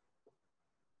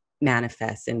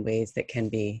 manifests in ways that can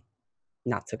be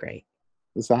not so great.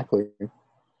 Exactly.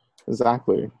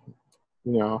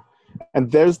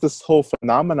 And there's this whole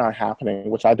phenomenon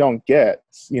happening, which I don't get,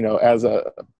 as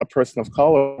a person of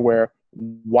color, where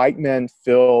white men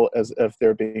feel as if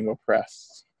they're being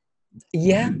oppressed.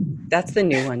 Yeah, that's the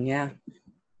new one. Yeah.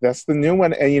 That's the new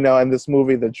one. And, in this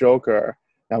movie, The Joker,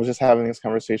 I was just having this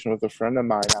conversation with a friend of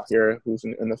mine out here who's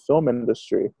in the film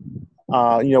industry.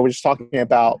 We're just talking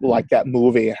about like that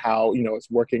movie and how, it's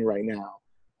working right now,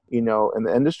 in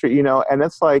the industry, and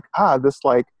it's like, this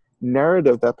like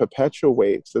narrative that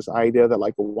perpetuates this idea that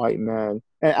like a white man,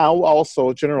 and I'll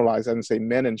also generalize and say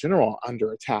men in general are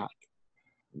under attack,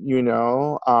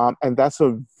 and that's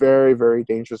a very, very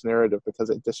dangerous narrative because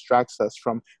it distracts us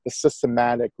from the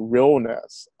systematic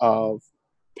realness of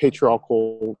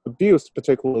patriarchal abuse,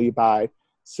 particularly by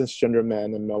cisgender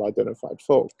men and male-identified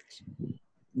folks.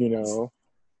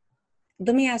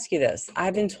 Let me ask you this.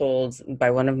 I've been told by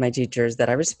one of my teachers that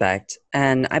I respect,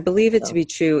 and I believe it to be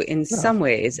true in some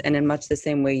ways, and in much the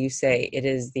same way you say it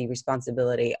is the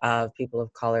responsibility of people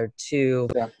of color to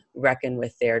reckon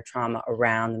with their trauma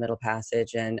around the Middle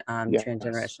Passage and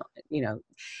transgenerational,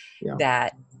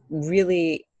 that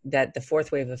really, that the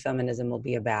fourth wave of feminism will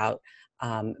be about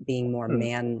being more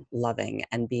man-loving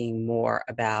and being more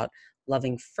about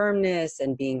loving firmness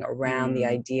and being around the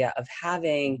idea of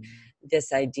having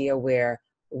this idea where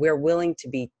we're willing to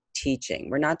be teaching.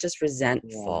 We're not just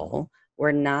resentful.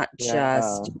 We're not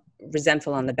just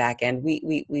resentful on the back end.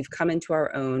 We've come into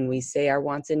our own. We say our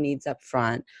wants and needs up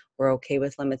front. We're okay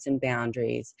with limits and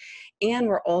boundaries. And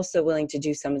we're also willing to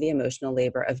do some of the emotional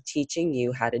labor of teaching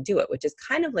you how to do it, which is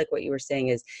kind of like what you were saying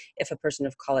is if a person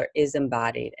of color is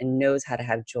embodied and knows how to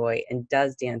have joy and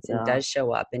does dance and does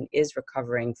show up and is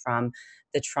recovering from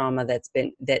the trauma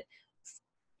that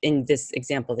in this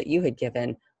example that you had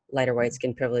given, lighter white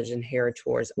skin privilege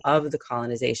inheritors of the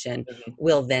colonization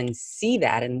will then see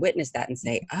that and witness that and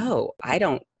say, oh, I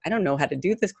don't know how to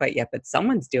do this quite yet, but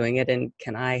someone's doing it, and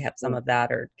can I have some of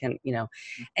that, or can,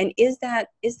 and is that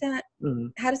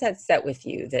how does that set with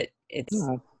you that it's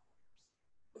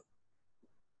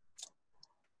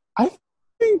I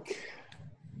think,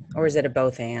 or is it a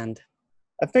both and?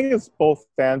 I think it's both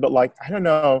and, but like, I don't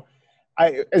know.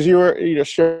 As you were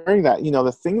sharing that,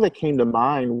 the thing that came to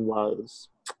mind was,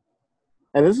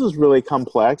 and this is really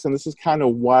complex, and this is kind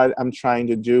of what I'm trying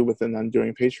to do within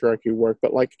Undoing Patriarchy work,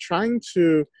 but like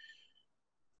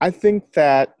I think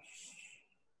that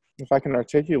if I can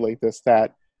articulate this,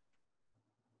 that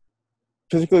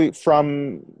particularly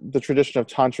from the tradition of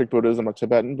Tantric Buddhism or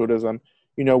Tibetan Buddhism,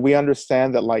 we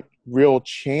understand that like real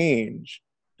change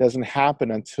doesn't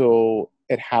happen until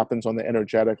it happens on the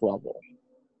energetic level,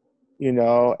 and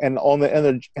on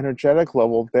the energetic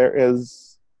level, there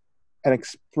is an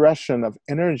expression of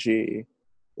energy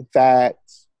that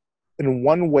in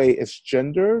one way is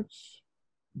gendered,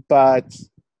 but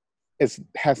it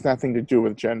has nothing to do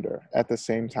with gender at the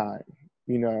same time,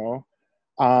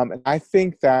 and I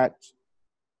think that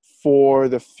for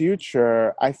the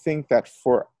future, I think that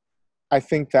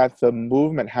the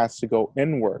movement has to go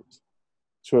inward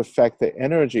to affect the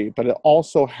energy, but it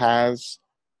also has,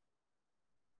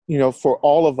 for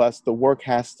all of us, the work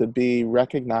has to be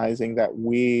recognizing that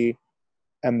we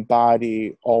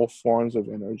embody all forms of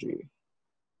energy,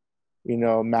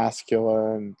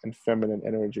 masculine and feminine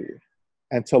energy,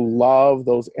 and to love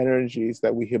those energies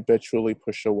that we habitually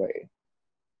push away.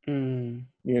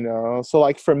 So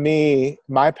like for me,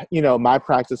 my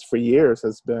practice for years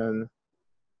has been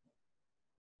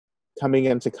coming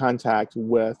into contact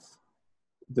with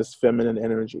this feminine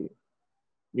energy,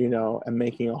 and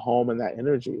making a home in that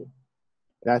energy.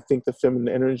 And I think the feminine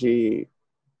energy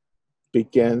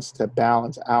begins to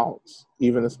balance out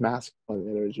even this masculine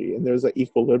energy, and there's an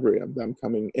equilibrium that I'm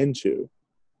coming into,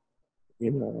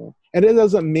 and it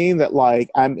doesn't mean that like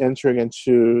I'm entering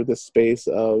into the space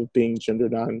of being gender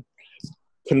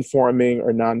non-conforming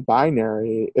or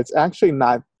non-binary. It's actually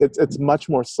not, it's much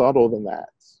more subtle than that,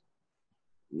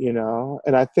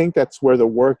 and I think that's where the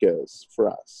work is for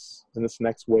us in this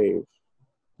next wave.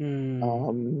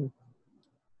 And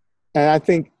I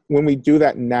think when we do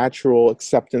that natural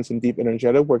acceptance and deep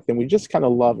energetic work, then we just kind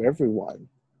of love everyone.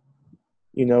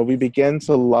 We begin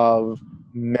to love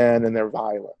men and their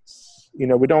violence.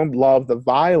 We don't love the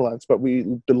violence, but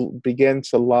we begin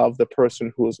to love the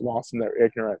person who is lost in their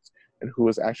ignorance and who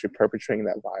is actually perpetrating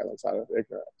that violence out of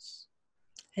ignorance.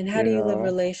 And how do you live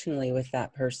relationally with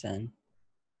that person?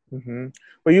 Well,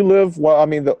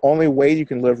 the only way you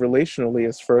can live relationally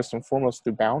is first and foremost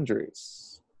through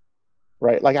boundaries,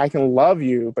 right? Like I can love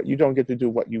you, but you don't get to do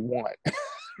what you want,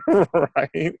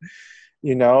 right?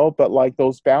 But like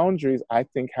those boundaries, I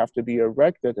think, have to be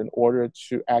erected in order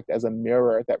to act as a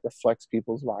mirror that reflects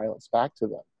people's violence back to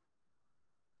them.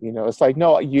 It's like,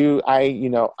 no,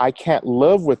 I can't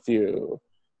live with you,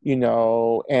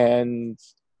 and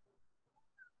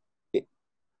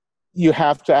you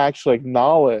have to actually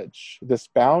acknowledge this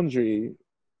boundary.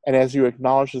 And as you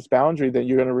acknowledge this boundary, then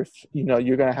you're going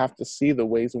to have to see the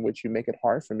ways in which you make it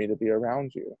hard for me to be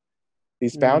around you.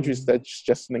 These boundaries that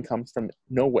just didn't come from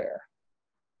nowhere,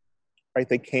 right?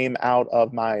 They came out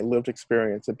of my lived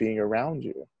experience of being around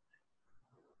you,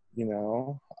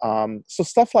 so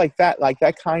stuff like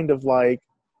that kind of like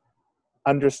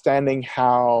understanding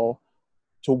how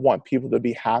to want people to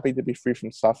be happy, to be free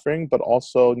from suffering, but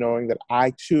also knowing that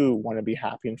I too want to be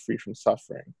happy and free from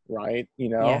suffering, right?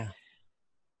 Yeah.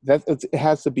 It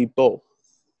has to be both,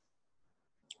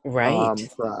 right?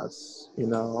 For us,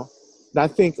 And I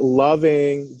think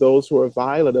loving those who are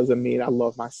violent doesn't mean I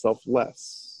love myself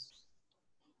less.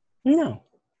 No.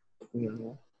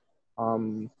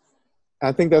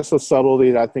 I think that's a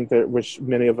subtlety that I think that which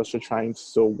many of us are trying to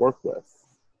still work with,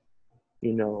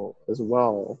 as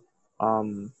well.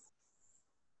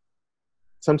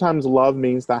 Sometimes love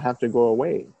means that I have to go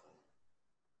away.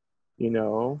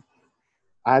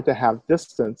 I have to have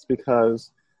distance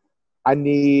because I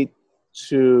need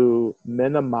to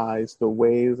minimize the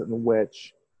ways in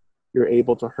which you're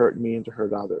able to hurt me and to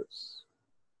hurt others.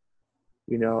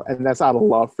 And that's out of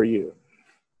love for you.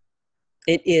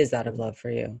 It is out of love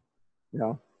for you.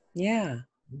 Yeah.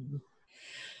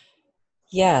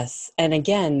 Yes. And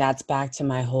again, that's back to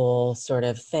my whole sort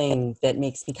of thing that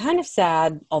makes me kind of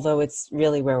sad, although it's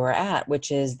really where we're at,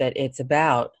 which is that it's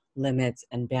about limits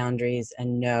and boundaries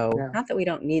and not that we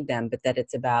don't need them, but that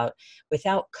it's about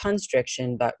without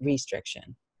constriction, but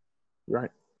restriction.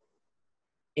 Right.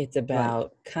 It's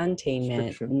about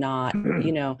containment, not, do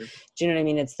you know what I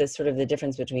mean? It's this sort of the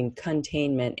difference between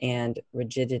containment and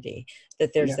rigidity,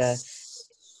 that there's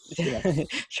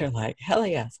You're like, hell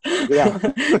yes. Yeah.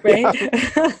 Right.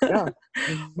 Yeah.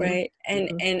 Right.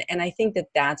 And I think that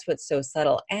that's what's so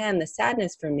subtle. And the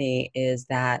sadness for me is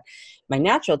that my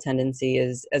natural tendency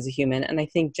is as a human, and I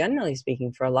think generally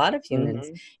speaking for a lot of humans,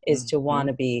 is to want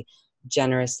to be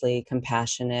generously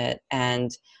compassionate,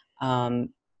 and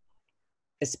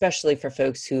especially for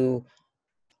folks who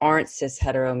aren't cis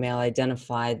hetero male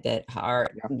identified, that are,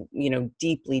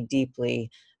 deeply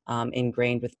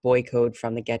ingrained with boy code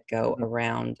from the get-go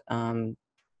around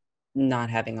not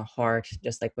having a heart,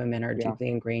 just like women are Yeah. deeply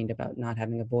ingrained about not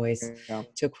having a voice, Yeah.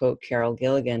 to quote Carol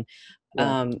Gilligan.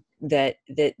 Yeah. That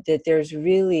there's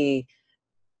really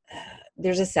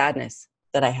there's a sadness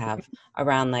that I have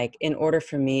around, like, in order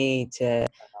for me to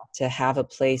have a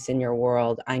place in your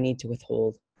world, I need to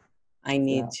withhold. I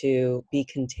need Yeah. to be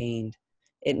contained.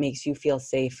 It makes you feel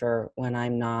safer when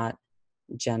I'm not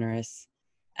generous.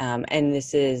 And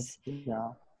this is,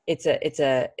 Yeah.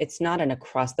 it's not an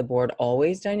across the board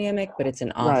always dynamic, but it's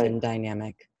an Right. often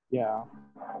dynamic. Yeah.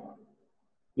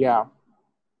 Yeah.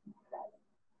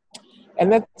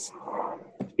 And that's,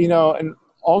 and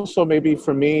also maybe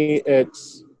for me,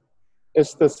 it's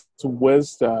this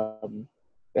wisdom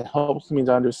that helps me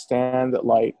to understand that,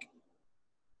 like,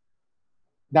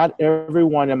 not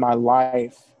everyone in my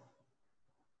life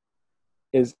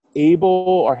is able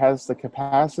or has the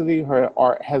capacity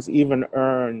or has even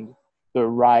earned the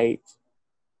right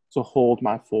to hold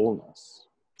my fullness.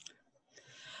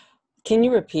 Can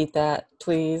you repeat that,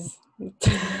 please?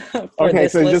 For Okay,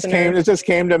 this so listener, it just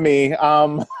came to me.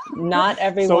 not So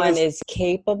everyone it's is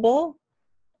capable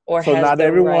or so has not the right.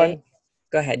 everyone,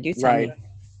 Go ahead, you tell right? me.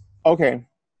 Okay,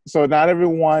 so not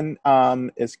everyone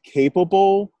is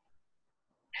capable,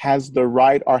 has the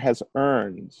right, or has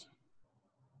earned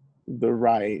the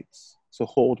right to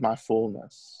hold my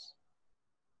fullness.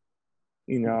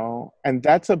 And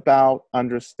that's about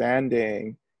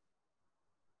understanding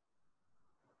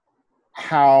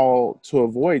how to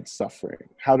avoid suffering,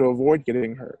 how to avoid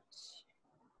getting hurt.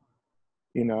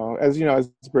 As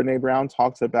Brene Brown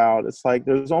talks about, it's like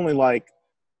there's only like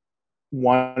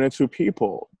one or two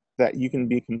people that you can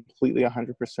be completely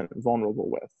 100% vulnerable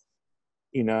with,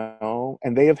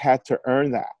 and they have had to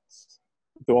earn that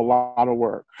through a lot of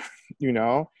work, you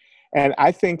know. And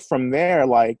I think from there,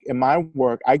 like in my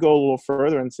work, I go a little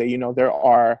further and say,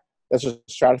 there's a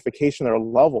stratification, there are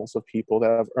levels of people that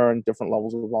have earned different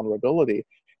levels of vulnerability.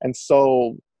 And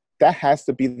so that has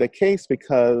to be the case,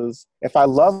 because if I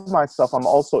love myself, I'm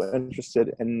also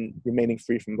interested in remaining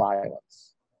free from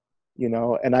violence,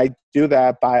 and I do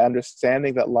that by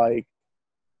understanding that, like,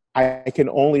 I can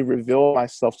only reveal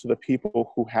myself to the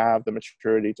people who have the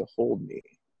maturity to hold me.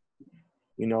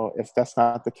 If that's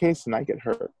not the case, then I get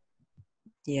hurt.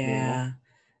 Yeah,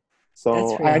 that's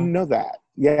So I real. know that.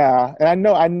 Yeah. And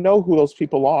I know who those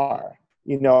people are,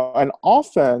 and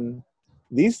often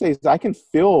these days I can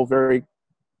feel very,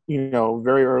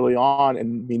 very early on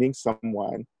in meeting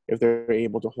someone if they're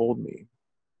able to hold me,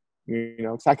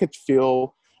 because I can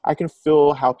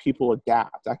feel how people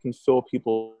adapt. I can feel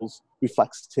people's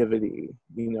reflexivity,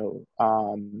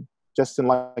 just in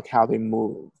like how they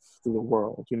move through the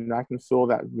world. I can feel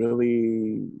that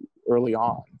really early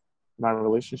on in my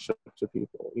relationship to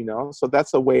people, So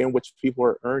that's a way in which people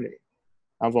are earning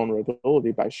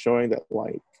vulnerability, by showing that,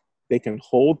 like, they can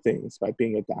hold things by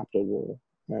being adaptable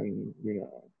and,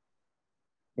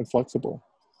 and flexible.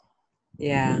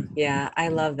 Yeah, I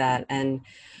love that, and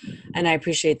I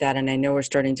appreciate that, and I know we're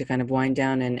starting to kind of wind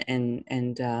down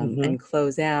Mm-hmm. and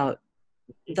close out.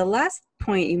 The last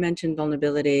point you mentioned,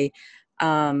 vulnerability.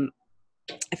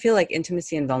 I feel like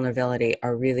intimacy and vulnerability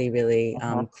are really, really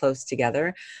Uh-huh. close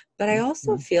together, but I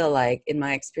also Mm-hmm. feel like, in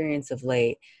my experience of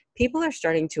late, people are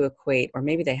starting to equate, or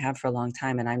maybe they have for a long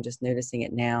time, and I'm just noticing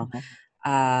it now.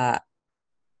 Uh-huh. Uh,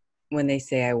 when they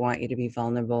say, I want you to be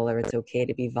vulnerable, or it's okay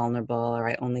to be vulnerable, or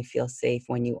I only feel safe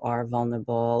when you are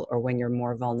vulnerable, or when you're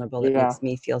more vulnerable, it Yeah. makes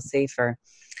me feel safer.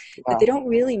 But Yeah. they don't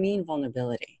really mean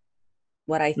vulnerability.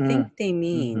 What I think they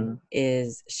mean Mm-hmm.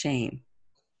 is shame,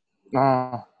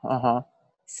 Uh-huh.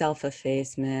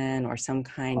 self-effacement, or some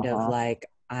kind of, Uh-huh. like,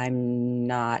 I'm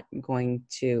not going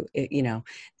to,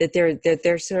 that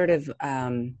they're sort of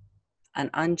an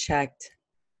unchecked,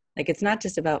 like, it's not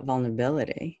just about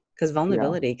vulnerability, because Yeah.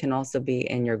 vulnerability can also be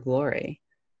in your glory.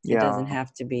 It doesn't Yeah.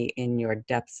 have to be in your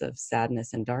depths of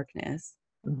sadness and darkness,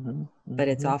 Mm-hmm. but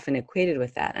it's Mm-hmm. often equated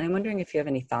with that. And I'm wondering if you have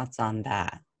any thoughts on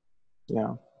that.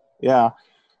 Yeah. Yeah.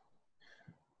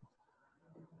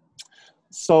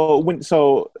 So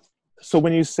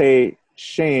when you say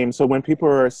shame, so when people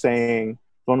are saying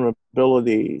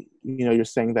vulnerability, you're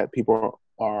saying that people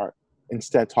are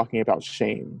instead talking about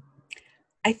shame.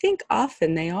 I think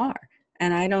often they are.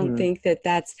 And I don't Mm. think that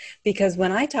that's because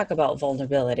when I talk about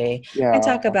vulnerability, I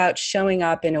talk Yeah. about showing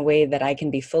up in a way that I can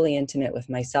be fully intimate with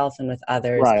myself and with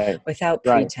others Right. without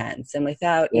Right. pretense and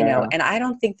without, Yeah. and I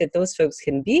don't think that those folks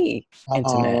can be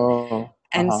intimate. Oh.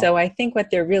 And Uh-huh. so I think what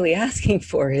they're really asking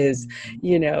for is,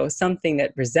 something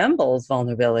that resembles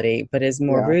vulnerability, but is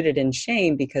more Yeah. rooted in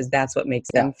shame, because that's what makes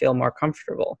Yeah. them feel more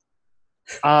comfortable.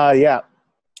 Yeah.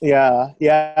 Yeah.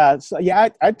 Yeah. So, yeah,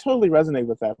 I totally resonate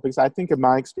with that, because I think in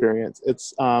my experience,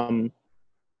 it's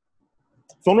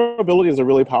vulnerability is a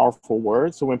really powerful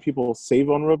word. So when people say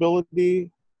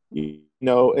vulnerability,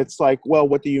 it's like, well,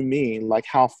 what do you mean? Like,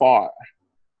 how far?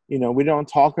 We don't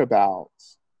talk about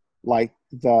like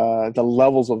the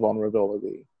levels of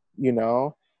vulnerability,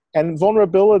 and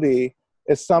vulnerability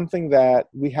is something that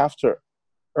we have to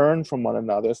earn from one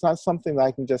another. It's not something that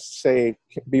I can just say,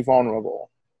 be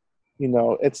vulnerable.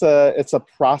 It's a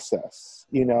process,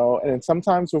 and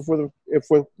sometimes if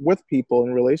we're with people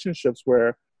in relationships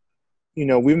where,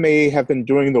 we may have been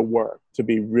doing the work to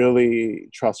be really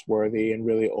trustworthy and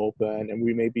really open, and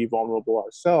we may be vulnerable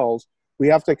ourselves. We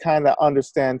have to kind of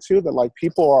understand too that like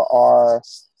people are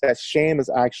that shame is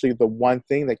actually the one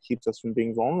thing that keeps us from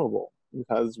being vulnerable,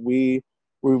 because we've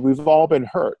all been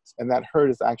hurt, and that hurt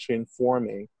is actually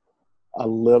informing a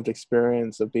lived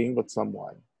experience of being with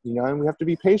someone, and we have to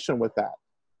be patient with that.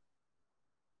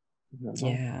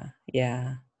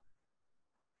 Yeah.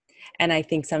 And I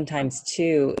think sometimes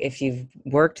too, if you've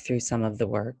worked through some of the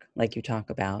work, like you talk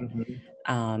about,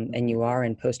 and you are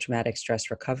in post-traumatic stress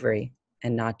recovery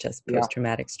and not just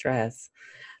post-traumatic stress,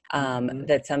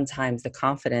 that sometimes the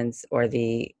confidence or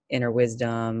the inner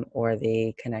wisdom or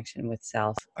the connection with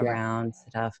self around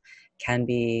stuff can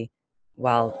be,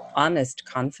 while honest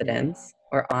confidence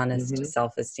or honest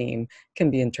self-esteem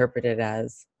can be interpreted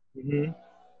as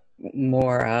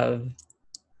more of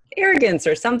arrogance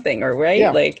or something, or right?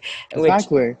 Yeah, like,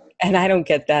 exactly. which, and I don't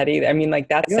get that either. I mean, like,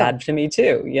 that's sad to me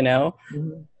too,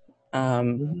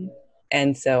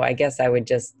 And so I guess I would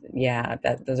just,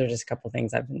 those are just a couple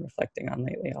things I've been reflecting on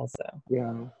lately also.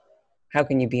 Yeah. How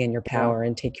can you be in your power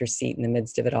and take your seat in the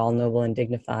midst of it all, noble and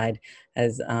dignified,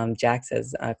 as Jack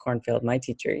says, Cornfield, my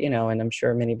teacher, and I'm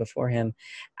sure many before him,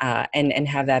 and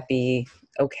have that be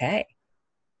okay.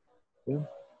 Yeah.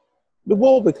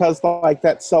 Well, because like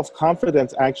that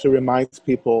self-confidence actually reminds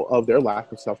people of their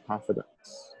lack of self-confidence.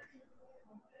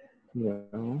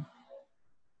 And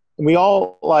we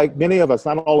all, like many of us,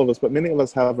 not all of us, but many of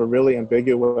us have a really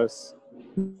ambiguous,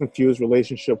 confused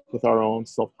relationship with our own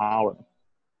self-power.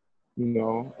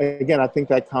 Again, I think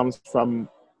that comes from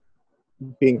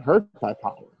being hurt by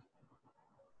power.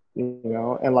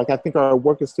 And like I think our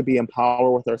work is to be in power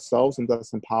with ourselves and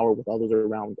thus in power with others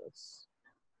around us.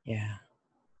 Yeah.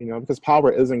 Because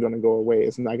power isn't going to go away.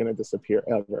 It's not going to disappear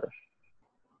ever.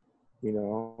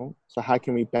 So how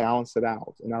can we balance it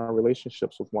out in our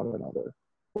relationships with one another,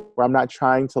 where I'm not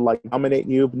trying to like dominate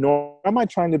you, nor am I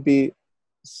trying to be,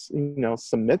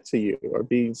 submit to you or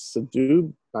be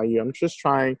subdued by you. I'm just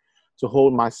trying to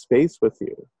hold my space with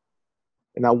you.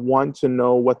 And I want to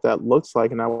know what that looks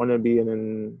like. And I want to be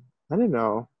in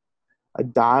a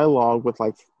dialogue with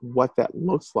like what that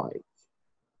looks like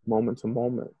moment to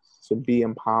moment, to be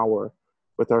in power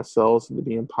with ourselves and to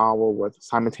be in power with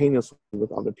simultaneously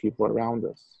with other people around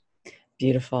us.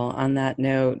 Beautiful. On that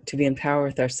note, to be in power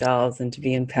with ourselves and to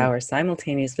be in power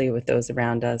simultaneously with those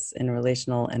around us in a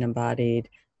relational and embodied,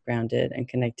 grounded and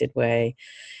connected way,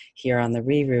 here on the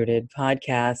Rerooted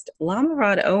podcast. Lama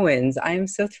Rod Owens, I am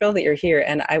so thrilled that you're here.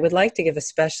 And I would like to give a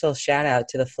special shout out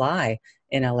to The Fly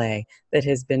in LA that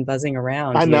has been buzzing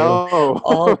around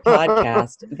all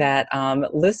podcast that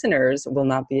listeners will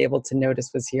not be able to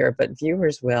notice was here, but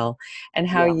viewers will, and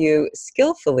how you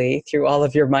skillfully, through all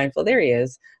of your mindful, there he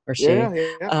is, or she, that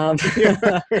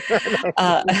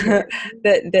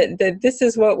this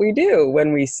is what we do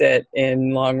when we sit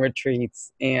in long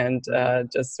retreats and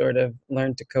just sort of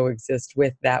learn to coexist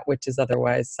with that which is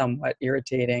otherwise somewhat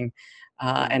irritating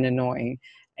and annoying.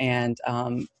 And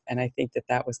I think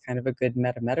that was kind of a good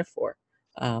metaphor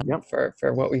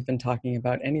for what we've been talking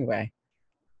about anyway.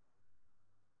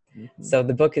 So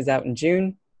the book is out in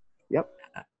June.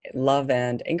 Love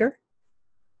and Anger?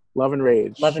 Love and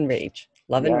Rage. Love and Rage.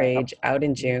 Love and Rage out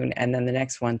in June, and then the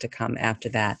next one to come after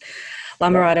that.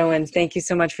 Lama Rod Owens, thank you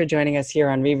so much for joining us here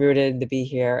on Rerooted, the Be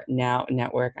Here Now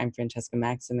Network. I'm Francesca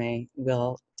Maxime.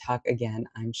 We'll talk again,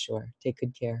 I'm sure. Take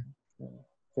good care.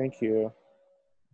 Thank you.